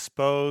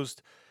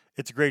Predisposed.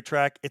 It's a great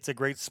track. It's a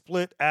great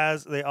split,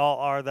 as they all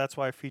are. That's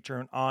why I feature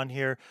it on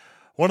here.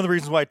 One of the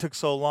reasons why it took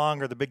so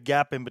long, or the big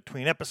gap in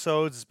between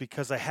episodes, is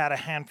because I had a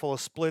handful of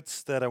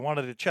splits that I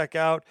wanted to check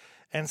out,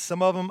 and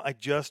some of them I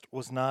just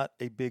was not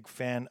a big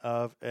fan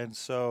of, and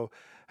so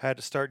I had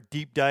to start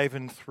deep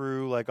diving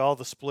through like all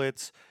the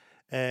splits,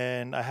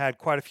 and I had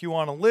quite a few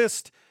on a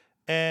list,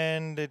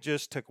 and it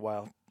just took a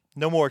while.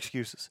 No more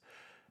excuses.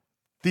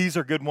 These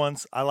are good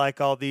ones. I like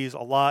all these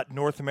a lot.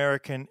 North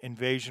American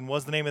Invasion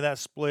was the name of that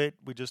split.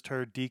 We just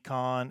heard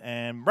Decon,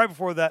 and right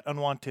before that,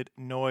 Unwanted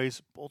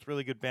Noise. Both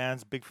really good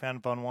bands. Big fan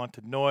of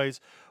Unwanted Noise.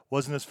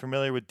 Wasn't as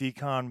familiar with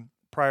Decon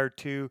prior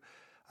to.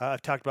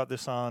 I've talked about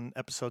this on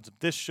episodes of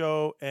this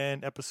show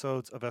and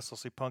episodes of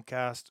SLC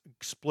Punkcast.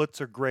 Splits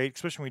are great,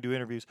 especially when we do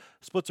interviews.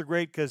 Splits are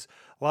great because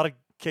a lot of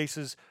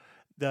cases,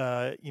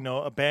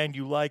 a band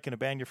you like and a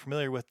band you're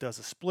familiar with does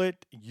a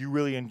split, you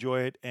really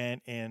enjoy it,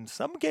 and in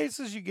some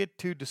cases you get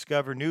to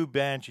discover new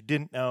bands you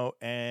didn't know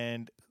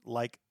and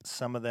like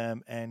some of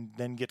them, and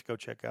then get to go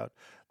check out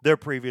their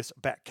previous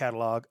back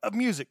catalog of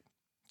music.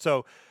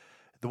 So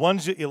the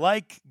ones that you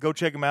like, go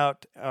check them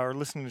out. Or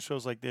listening to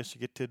shows like this,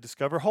 you get to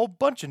discover a whole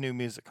bunch of new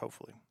music,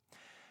 hopefully.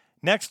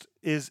 Next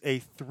is a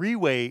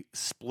three-way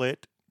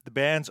split. The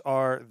bands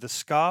are the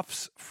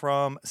Scoffs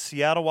from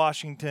Seattle,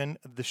 Washington,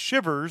 the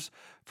Shivers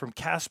from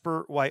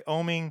Casper,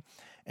 Wyoming,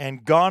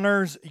 and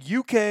Goners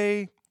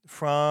UK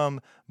from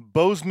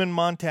Bozeman,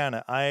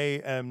 Montana.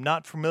 I am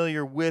not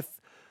familiar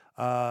with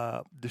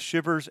the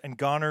Shivers and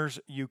Goners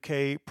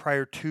UK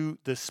prior to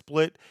the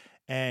split,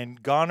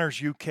 and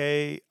Goners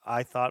UK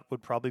I thought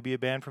would probably be a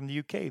band from the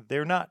UK.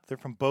 They're not. They're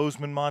from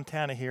Bozeman,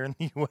 Montana here in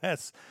the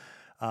U.S.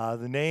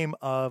 The name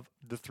of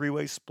the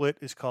three-way split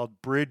is called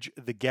Bridge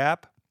the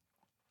Gap.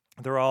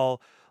 They're all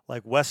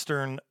like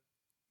Western,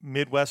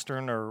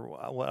 Midwestern, or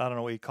I don't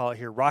know what you call it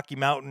here, Rocky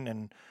Mountain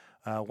and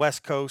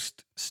West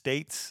Coast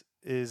states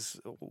is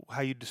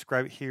how you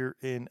describe it here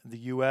in the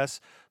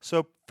U.S.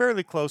 So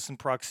fairly close in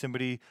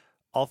proximity,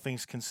 all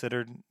things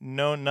considered.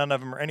 No, none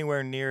of them are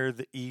anywhere near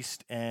the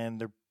East,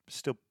 and they're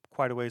still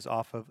quite a ways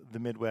off of the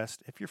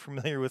Midwest, if you're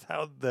familiar with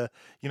how the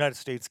United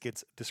States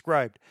gets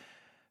described.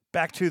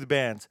 Back to the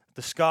bands.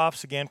 The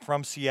Scoffs, again,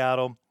 from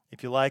Seattle.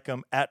 If you like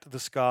them, at The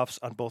Scoffs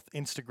on both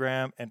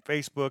Instagram and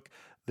Facebook.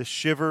 The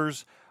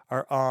Shivers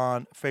are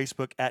on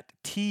Facebook at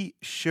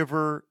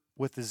T-Shiver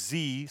with a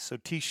Z, so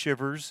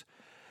T-Shivers,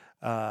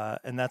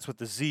 and that's with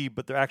the Z,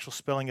 but their actual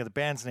spelling of the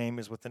band's name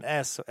is with an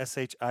S, so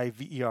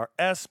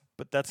S-H-I-V-E-R-S,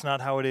 but that's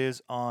not how it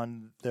is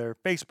on their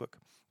Facebook.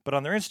 But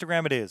on their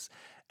Instagram it is,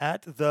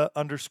 at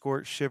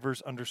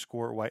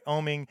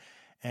 _Shivers_Wyoming.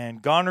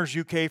 And Goners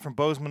UK from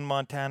Bozeman,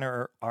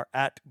 Montana are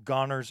at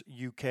Goners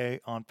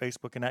UK on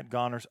Facebook and at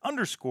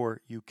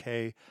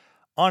Goners_UK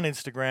on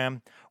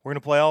Instagram. We're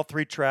going to play all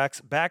three tracks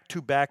back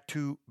to back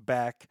to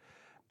back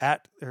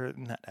but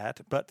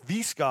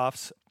The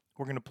Scoffs.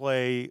 We're going to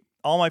play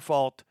All My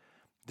Fault,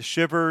 The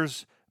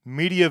Shivers,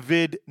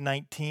 MediaVid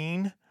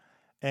 19,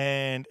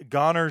 and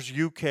Goners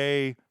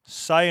UK,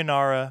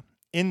 Sayonara,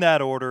 in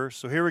that order.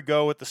 So here we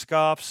go with The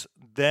Scoffs,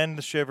 then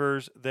The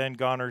Shivers, then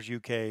Goners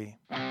UK.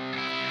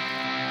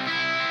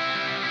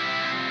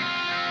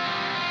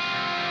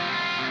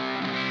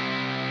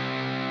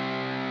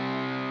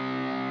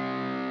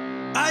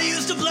 I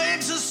used to blame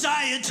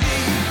society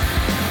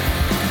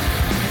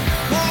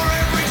for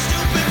every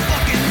stupid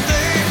fucking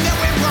thing that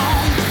went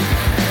wrong.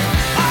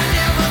 I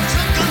never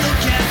took a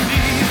look at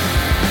me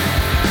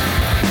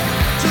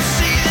to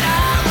see that I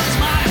was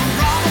my own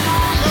problem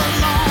all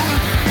along.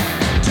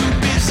 Too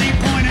busy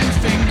pointing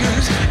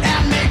fingers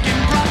and making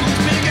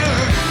problems bigger.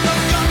 The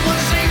gun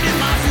was aimed at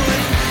my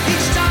foot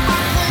each time I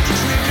pulled the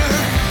trigger.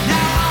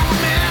 Now I'm a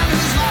man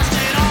who's lost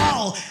it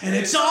all, and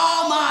it's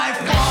all my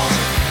fault.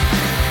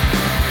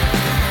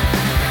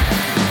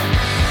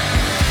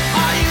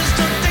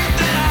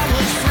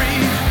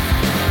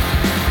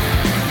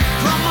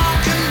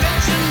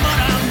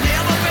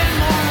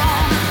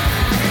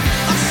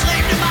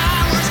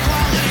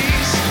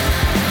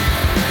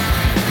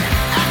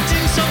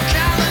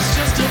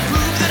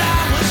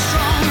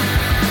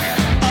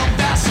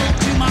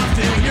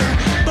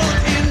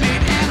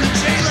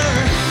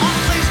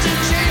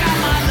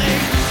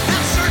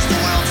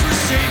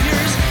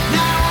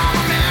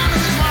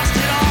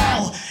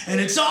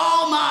 It's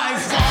all my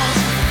fault.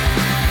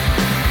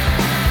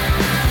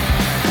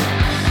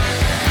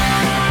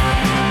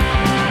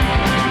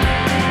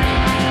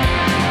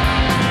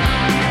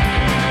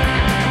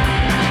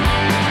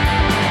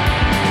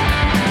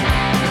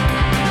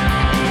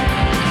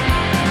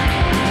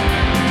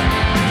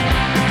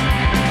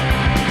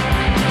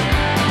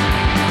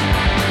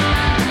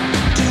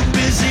 Too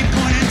busy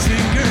pointing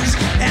fingers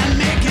and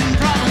making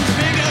problems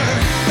bigger.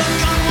 The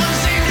gun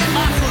was aimed at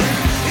my foot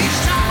each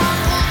time I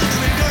pulled the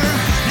trigger.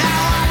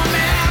 Now I'm a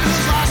man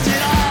who's lost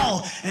it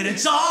all, and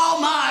it's all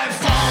my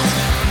fault.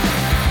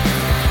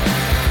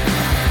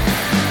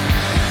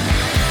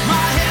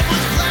 My head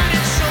was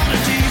planted shoulder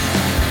deep.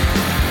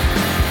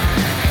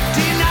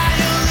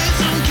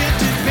 Denialism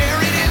kept it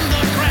buried in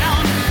the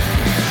ground,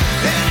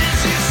 and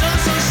it's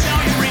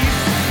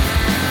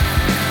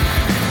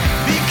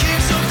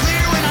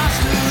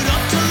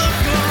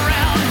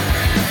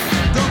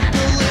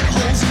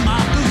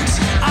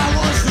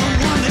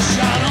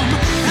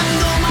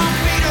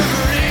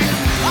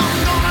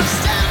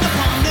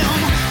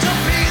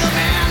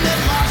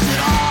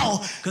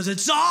 'cause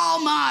it's all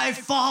my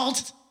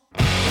fault.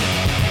 I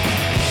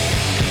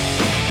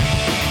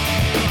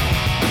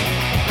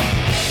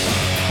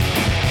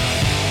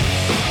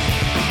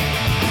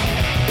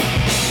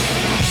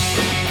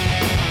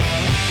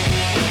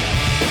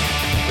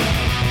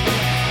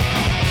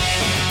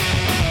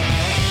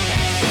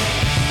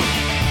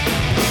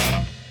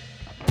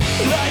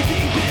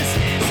think this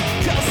is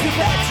just a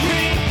bad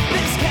dream.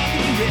 This can't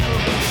be real.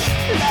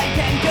 I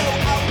can go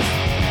out,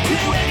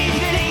 do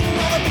anything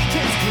while the beach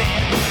is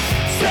clear.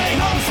 Stay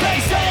home, stay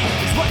safe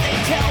is what they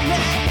tell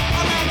me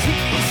on my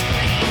TV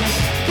screen.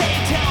 They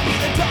tell me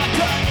the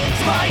doctor is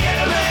my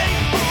enemy.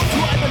 Who do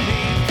I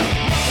believe?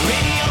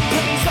 Radio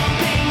told me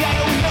something I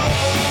don't know.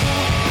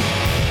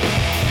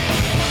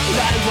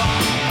 I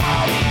want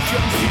all these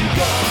drugs to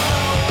go.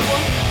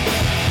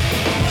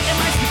 Am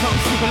I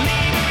supposed to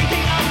believe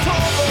everything I'm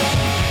told?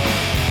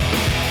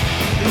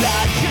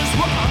 I just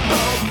want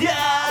hope,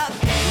 yeah.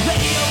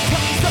 Radio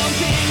tell me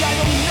something I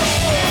don't know.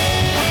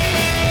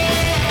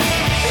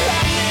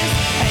 I miss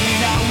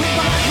hanging out with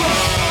my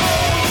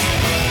bros.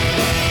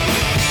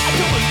 I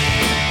don't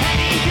believe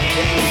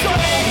anything so.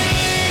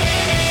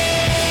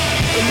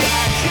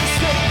 I just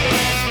say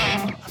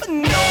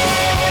no.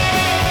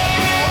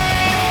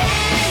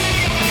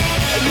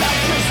 I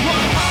just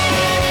want hope.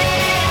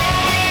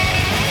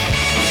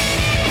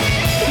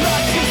 I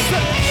just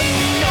say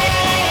no.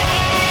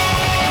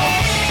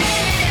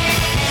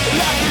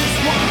 I just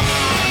want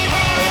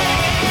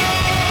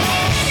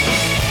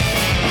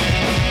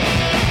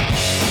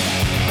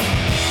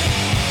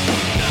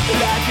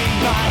I think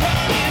my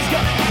head is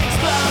gonna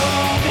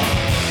explode.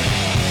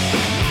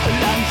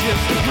 I'm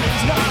just a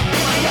prisoner in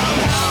my own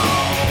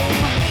home.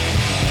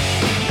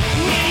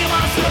 Media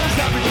monsters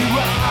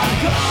everywhere I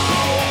go.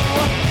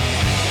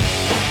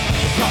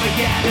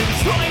 Propaganda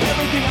destroying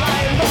everything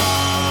I love.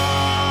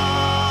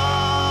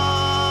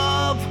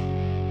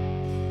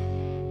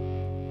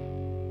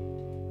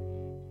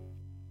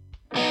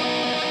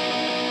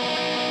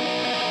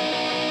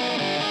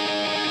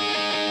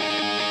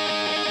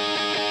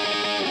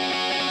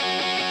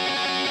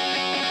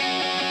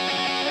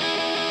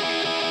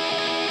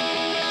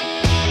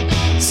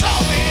 So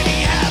many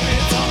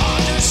habits are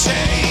hard to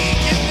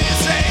shake in this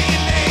day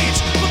and age.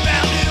 We're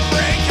bound to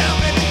break. How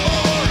many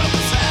more of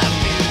us have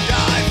to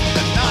die for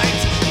the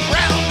night?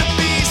 Round to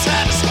be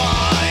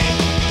satisfied.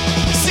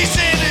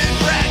 Ceasing in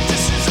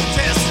practices of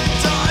tested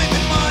time,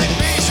 and my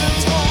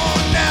patience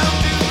worn down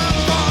to the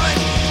line.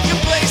 Your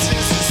places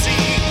to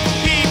see,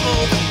 people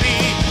to be,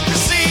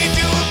 proceed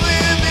to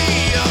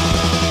oblivion.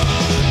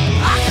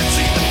 I can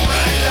see the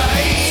bright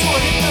lights,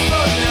 swing the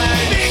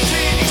moonlight, big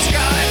city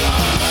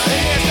skyline.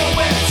 There's no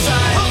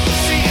website, hope to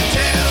see a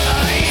tail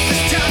light.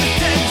 This town is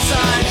dead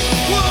inside.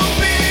 We'll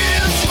be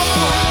this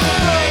far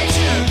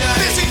tonight.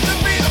 This seems to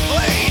be the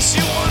place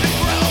you wanna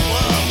grow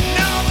up.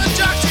 Now the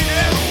jocks you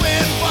never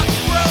win,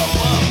 fucking grow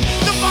up.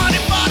 The body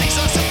bodies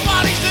are some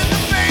bodies in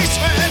the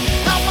basement.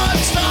 How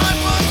much time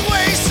was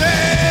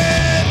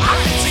wasted? I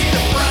can see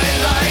the bright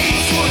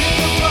lights, swing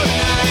the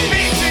moonlight,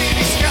 big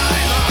city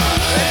skyline.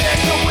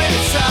 There's no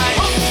inside,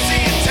 hope to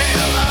see a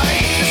tail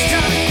light. This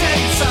town is dead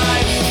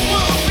inside.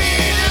 We'll be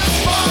this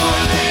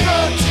far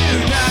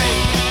tonight.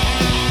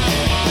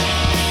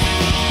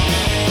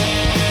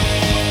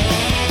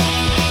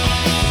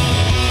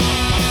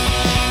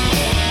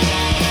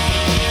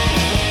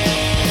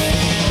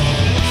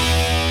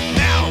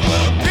 Now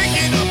we're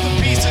picking up the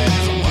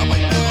pieces of what we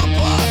blew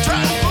apart,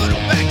 trying to put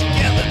them back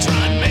together,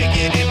 trying to make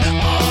it into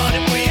art.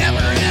 If we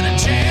ever had a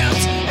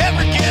chance,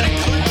 ever get a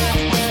clue,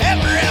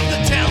 ever have the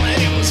talent,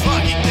 it was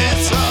fucking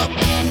this up.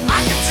 I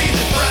can see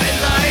the bright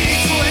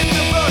lights, swing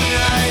the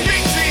moonlight,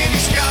 big city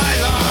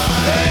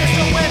skyline. There's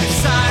no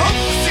inside, hope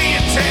to see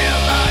a tail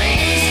light.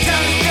 This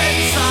town is dead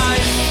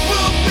inside.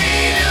 We'll be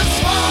this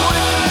far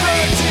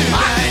tonight.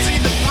 I can see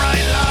the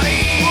bright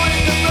light,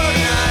 swing the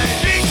moonlight,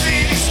 big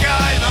city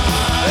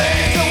skyline.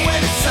 There's no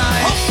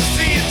inside, hope to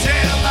see a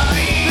tail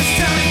light. This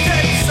town is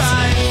dead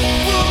inside.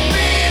 We'll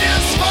be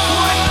this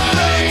far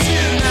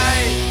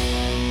tonight.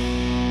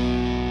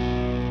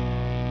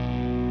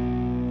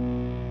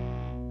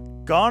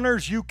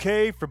 Goners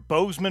UK for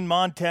Bozeman,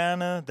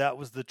 Montana. That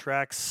was the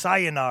track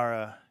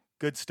Sayonara.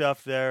 Good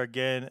stuff there.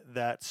 Again,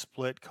 that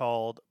split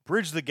called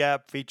Bridge the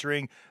Gap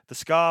featuring the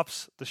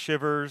Scoffs, the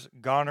Shivers,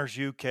 Goners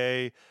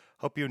UK.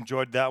 Hope you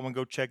enjoyed that one.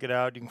 Go check it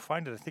out. You can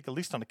find it, I think, at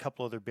least on a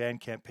couple other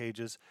Bandcamp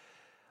pages.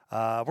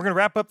 We're going to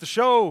wrap up the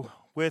show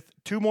with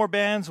two more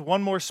bands,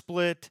 one more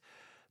split.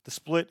 The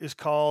split is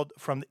called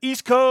From the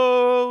East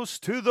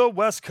Coast to the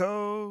West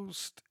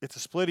Coast. It's a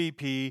split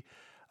EP.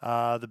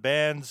 The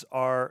bands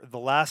are The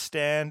Last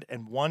Stand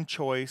and One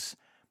Choice.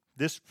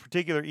 This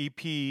particular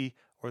EP,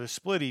 or the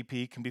split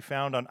EP, can be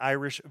found on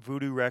Irish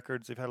Voodoo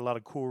Records. They've had a lot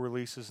of cool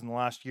releases in the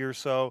last year or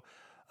so.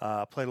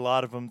 Played a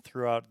lot of them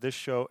throughout this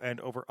show and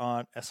over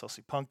on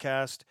SLC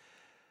Punkcast.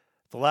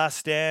 The Last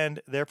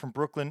Stand, they're from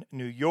Brooklyn,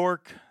 New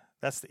York.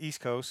 That's the East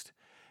Coast.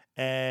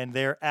 And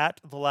they're at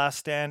The Last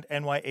Stand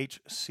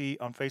NYHC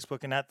on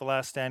Facebook and at The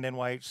Last Stand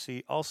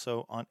NYHC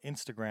also on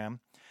Instagram.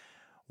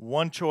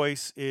 One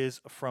Choice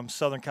is from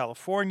Southern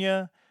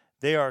California.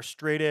 They are a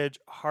straight edge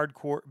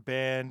hardcore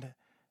band.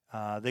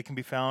 They can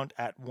be found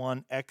at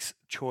 1X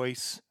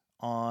Choice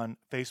on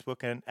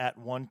Facebook and at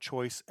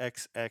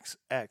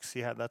 1ChoiceXXX.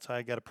 Yeah, that's how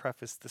I got to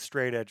preface the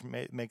straight edge.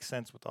 Makes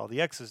sense with all the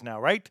X's now,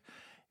 right?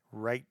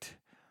 Right.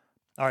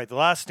 All right, The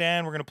Last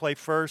Stand we're going to play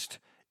first.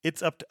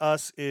 It's Up to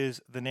Us is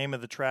the name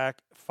of the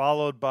track,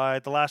 followed by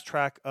the last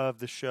track of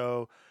the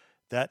show.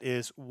 That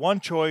is One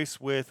Choice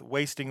with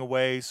Wasting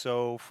Away.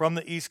 So from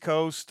the East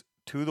Coast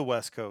to the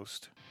West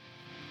Coast.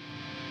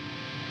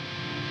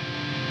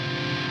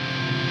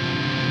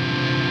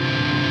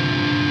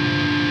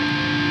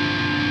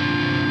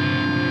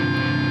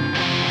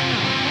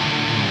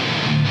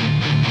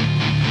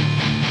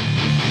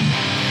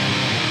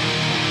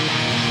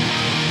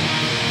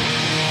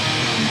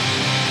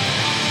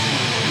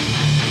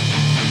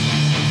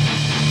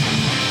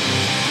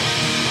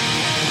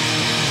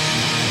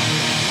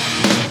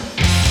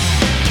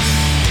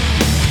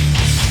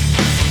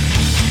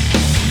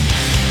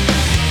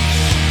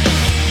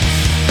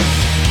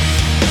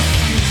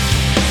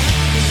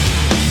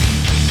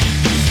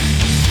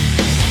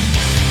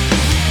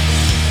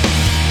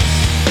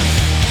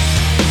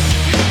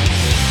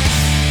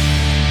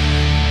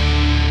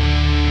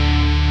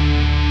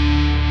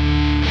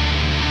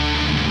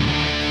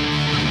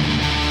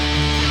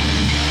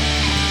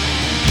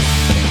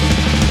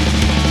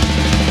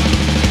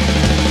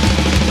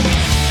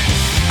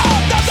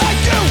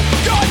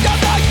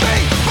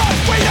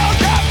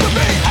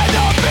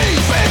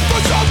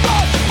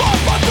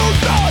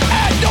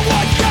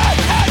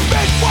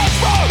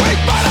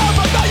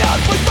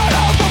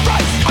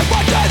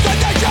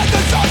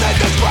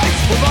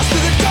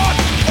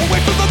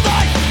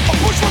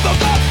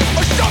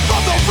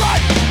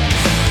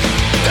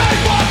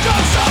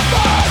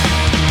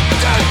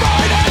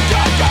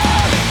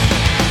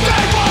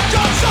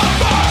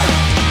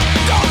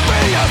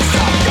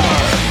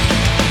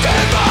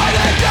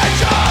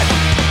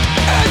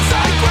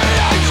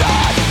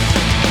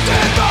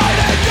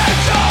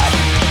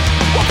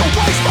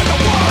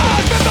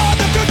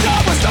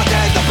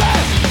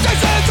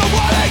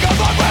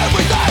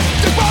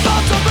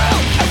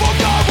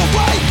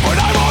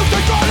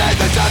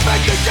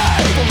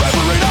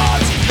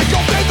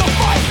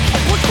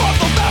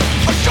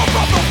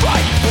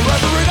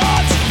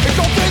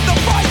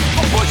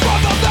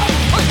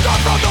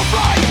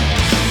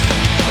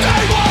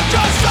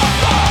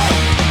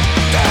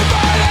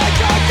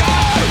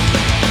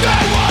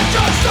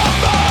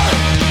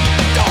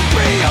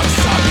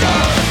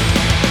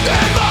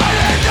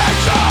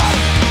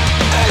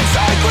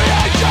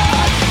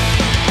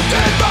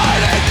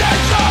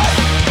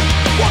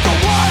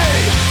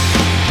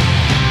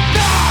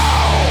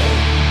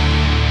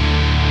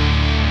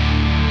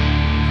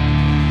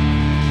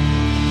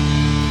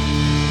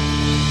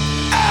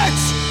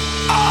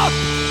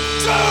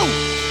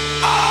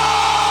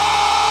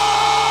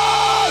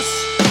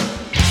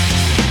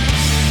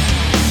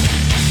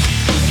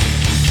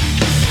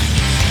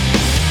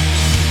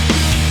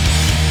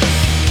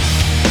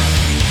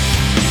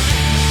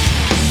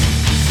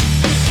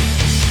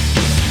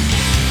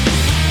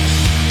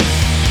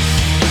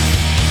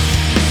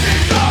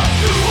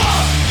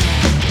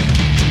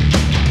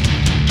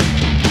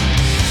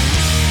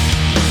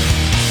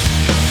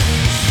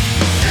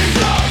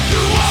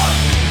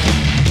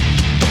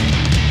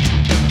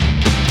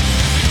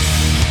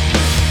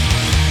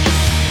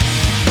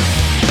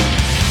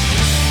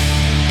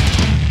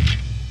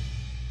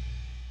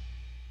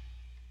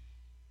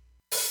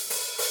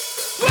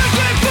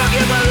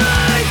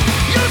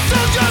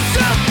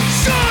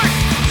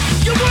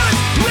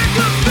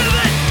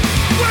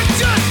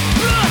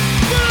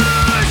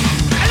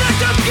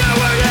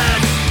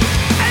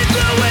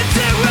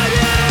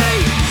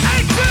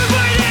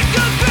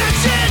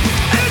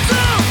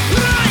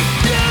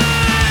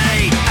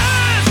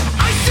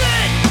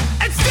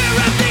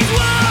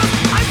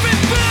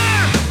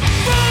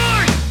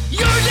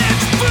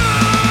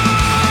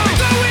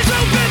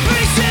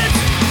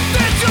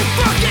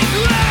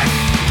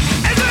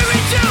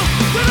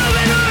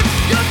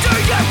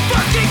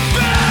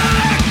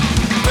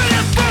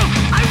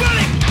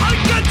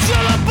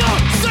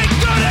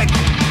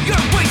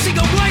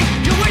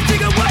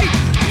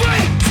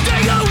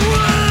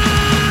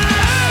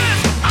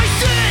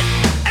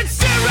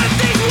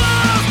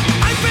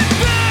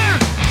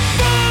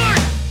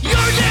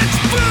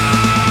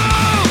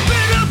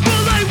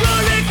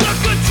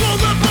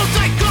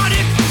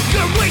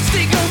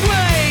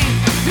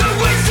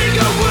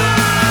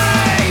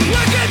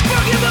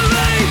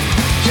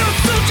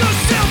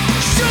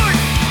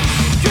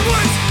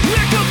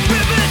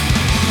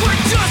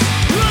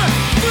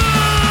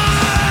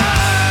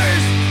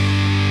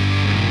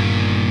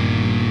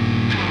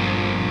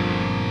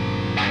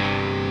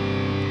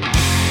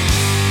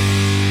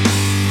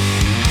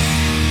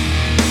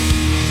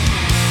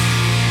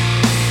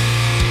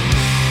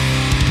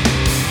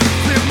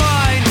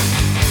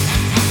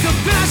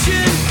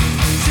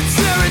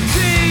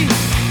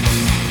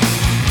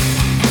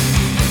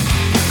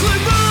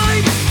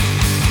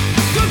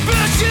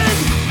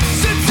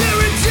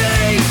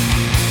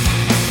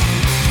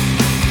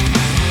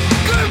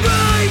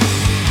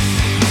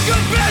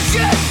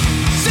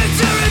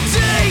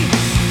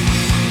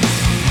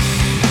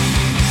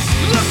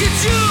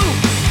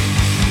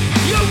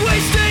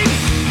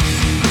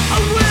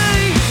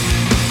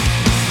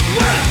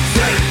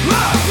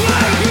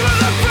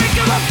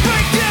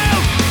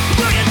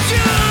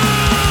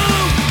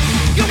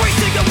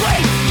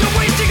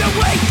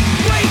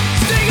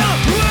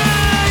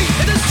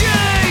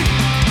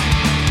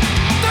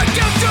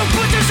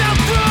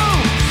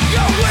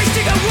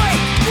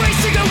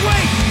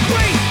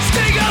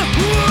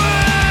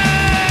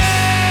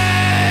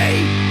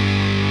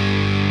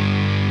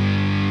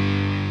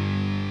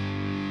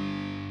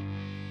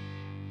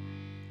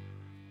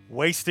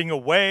 Wasting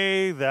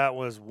Away. That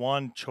was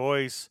One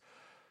Choice.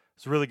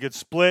 It's a really good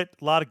split.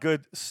 A lot of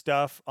good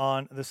stuff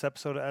on this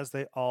episode, as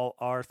they all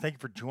are. Thank you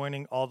for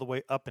joining all the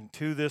way up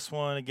into this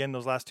one. Again,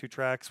 those last two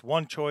tracks,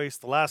 One Choice,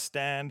 The Last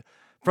Stand,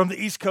 from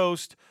the East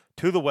Coast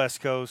to the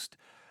West Coast.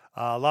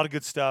 A lot of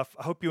good stuff.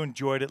 I hope you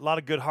enjoyed it. A lot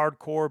of good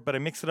hardcore, but I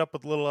mix it up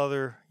with a little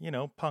other,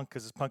 punk,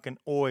 because it's punk and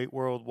oi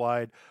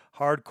worldwide.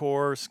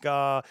 Hardcore,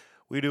 ska,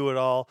 we do it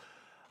all.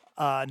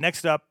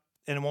 Next up,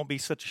 and it won't be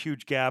such a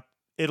huge gap,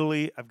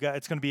 Italy.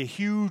 It's going to be a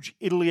huge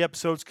Italy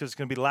episodes because it's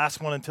going to be the last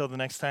one until the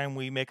next time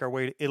we make our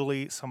way to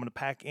Italy. So I'm going to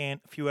pack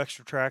in a few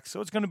extra tracks. So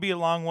it's going to be a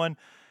long one.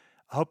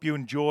 I hope you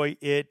enjoy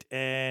it,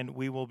 and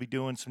we will be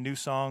doing some new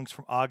songs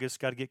from August.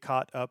 Got to get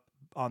caught up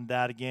on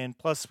that again.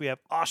 Plus, we have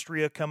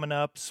Austria coming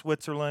up,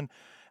 Switzerland.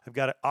 I've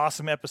got an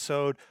awesome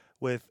episode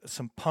with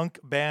some punk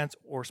bands,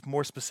 or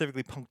more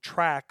specifically punk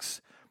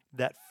tracks,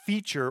 that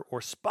feature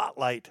or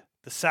spotlight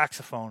the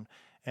saxophone.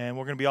 And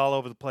we're going to be all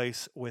over the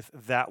place with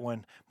that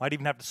one. Might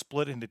even have to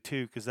split into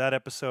two because that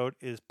episode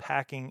is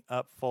packing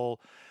up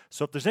full.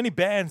 So if there's any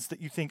bands that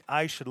you think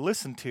I should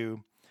listen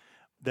to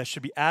that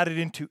should be added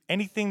into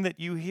anything that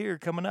you hear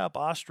coming up,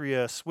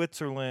 Austria,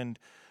 Switzerland,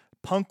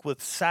 punk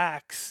with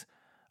sax,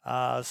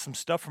 some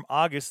stuff from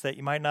August that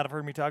you might not have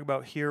heard me talk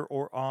about here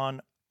or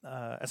on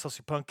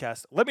SLC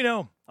Punkcast, let me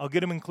know. I'll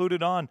get them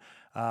included on.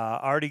 I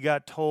already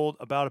got told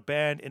about a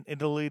band in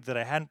Italy that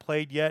I hadn't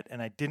played yet,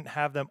 and I didn't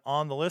have them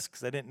on the list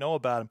because I didn't know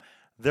about them.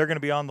 They're going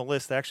to be on the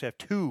list. I actually have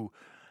two.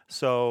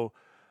 So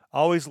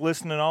always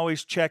listening,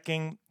 always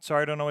checking.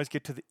 Sorry I don't always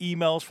get to the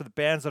emails for the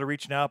bands that are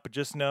reaching out, but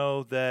just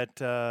know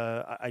that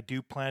I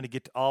do plan to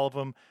get to all of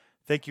them.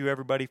 Thank you,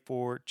 everybody,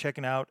 for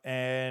checking out.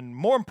 And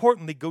more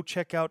importantly, go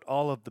check out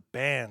all of the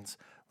bands.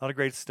 A lot of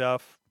great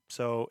stuff.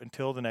 So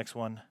until the next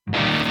one.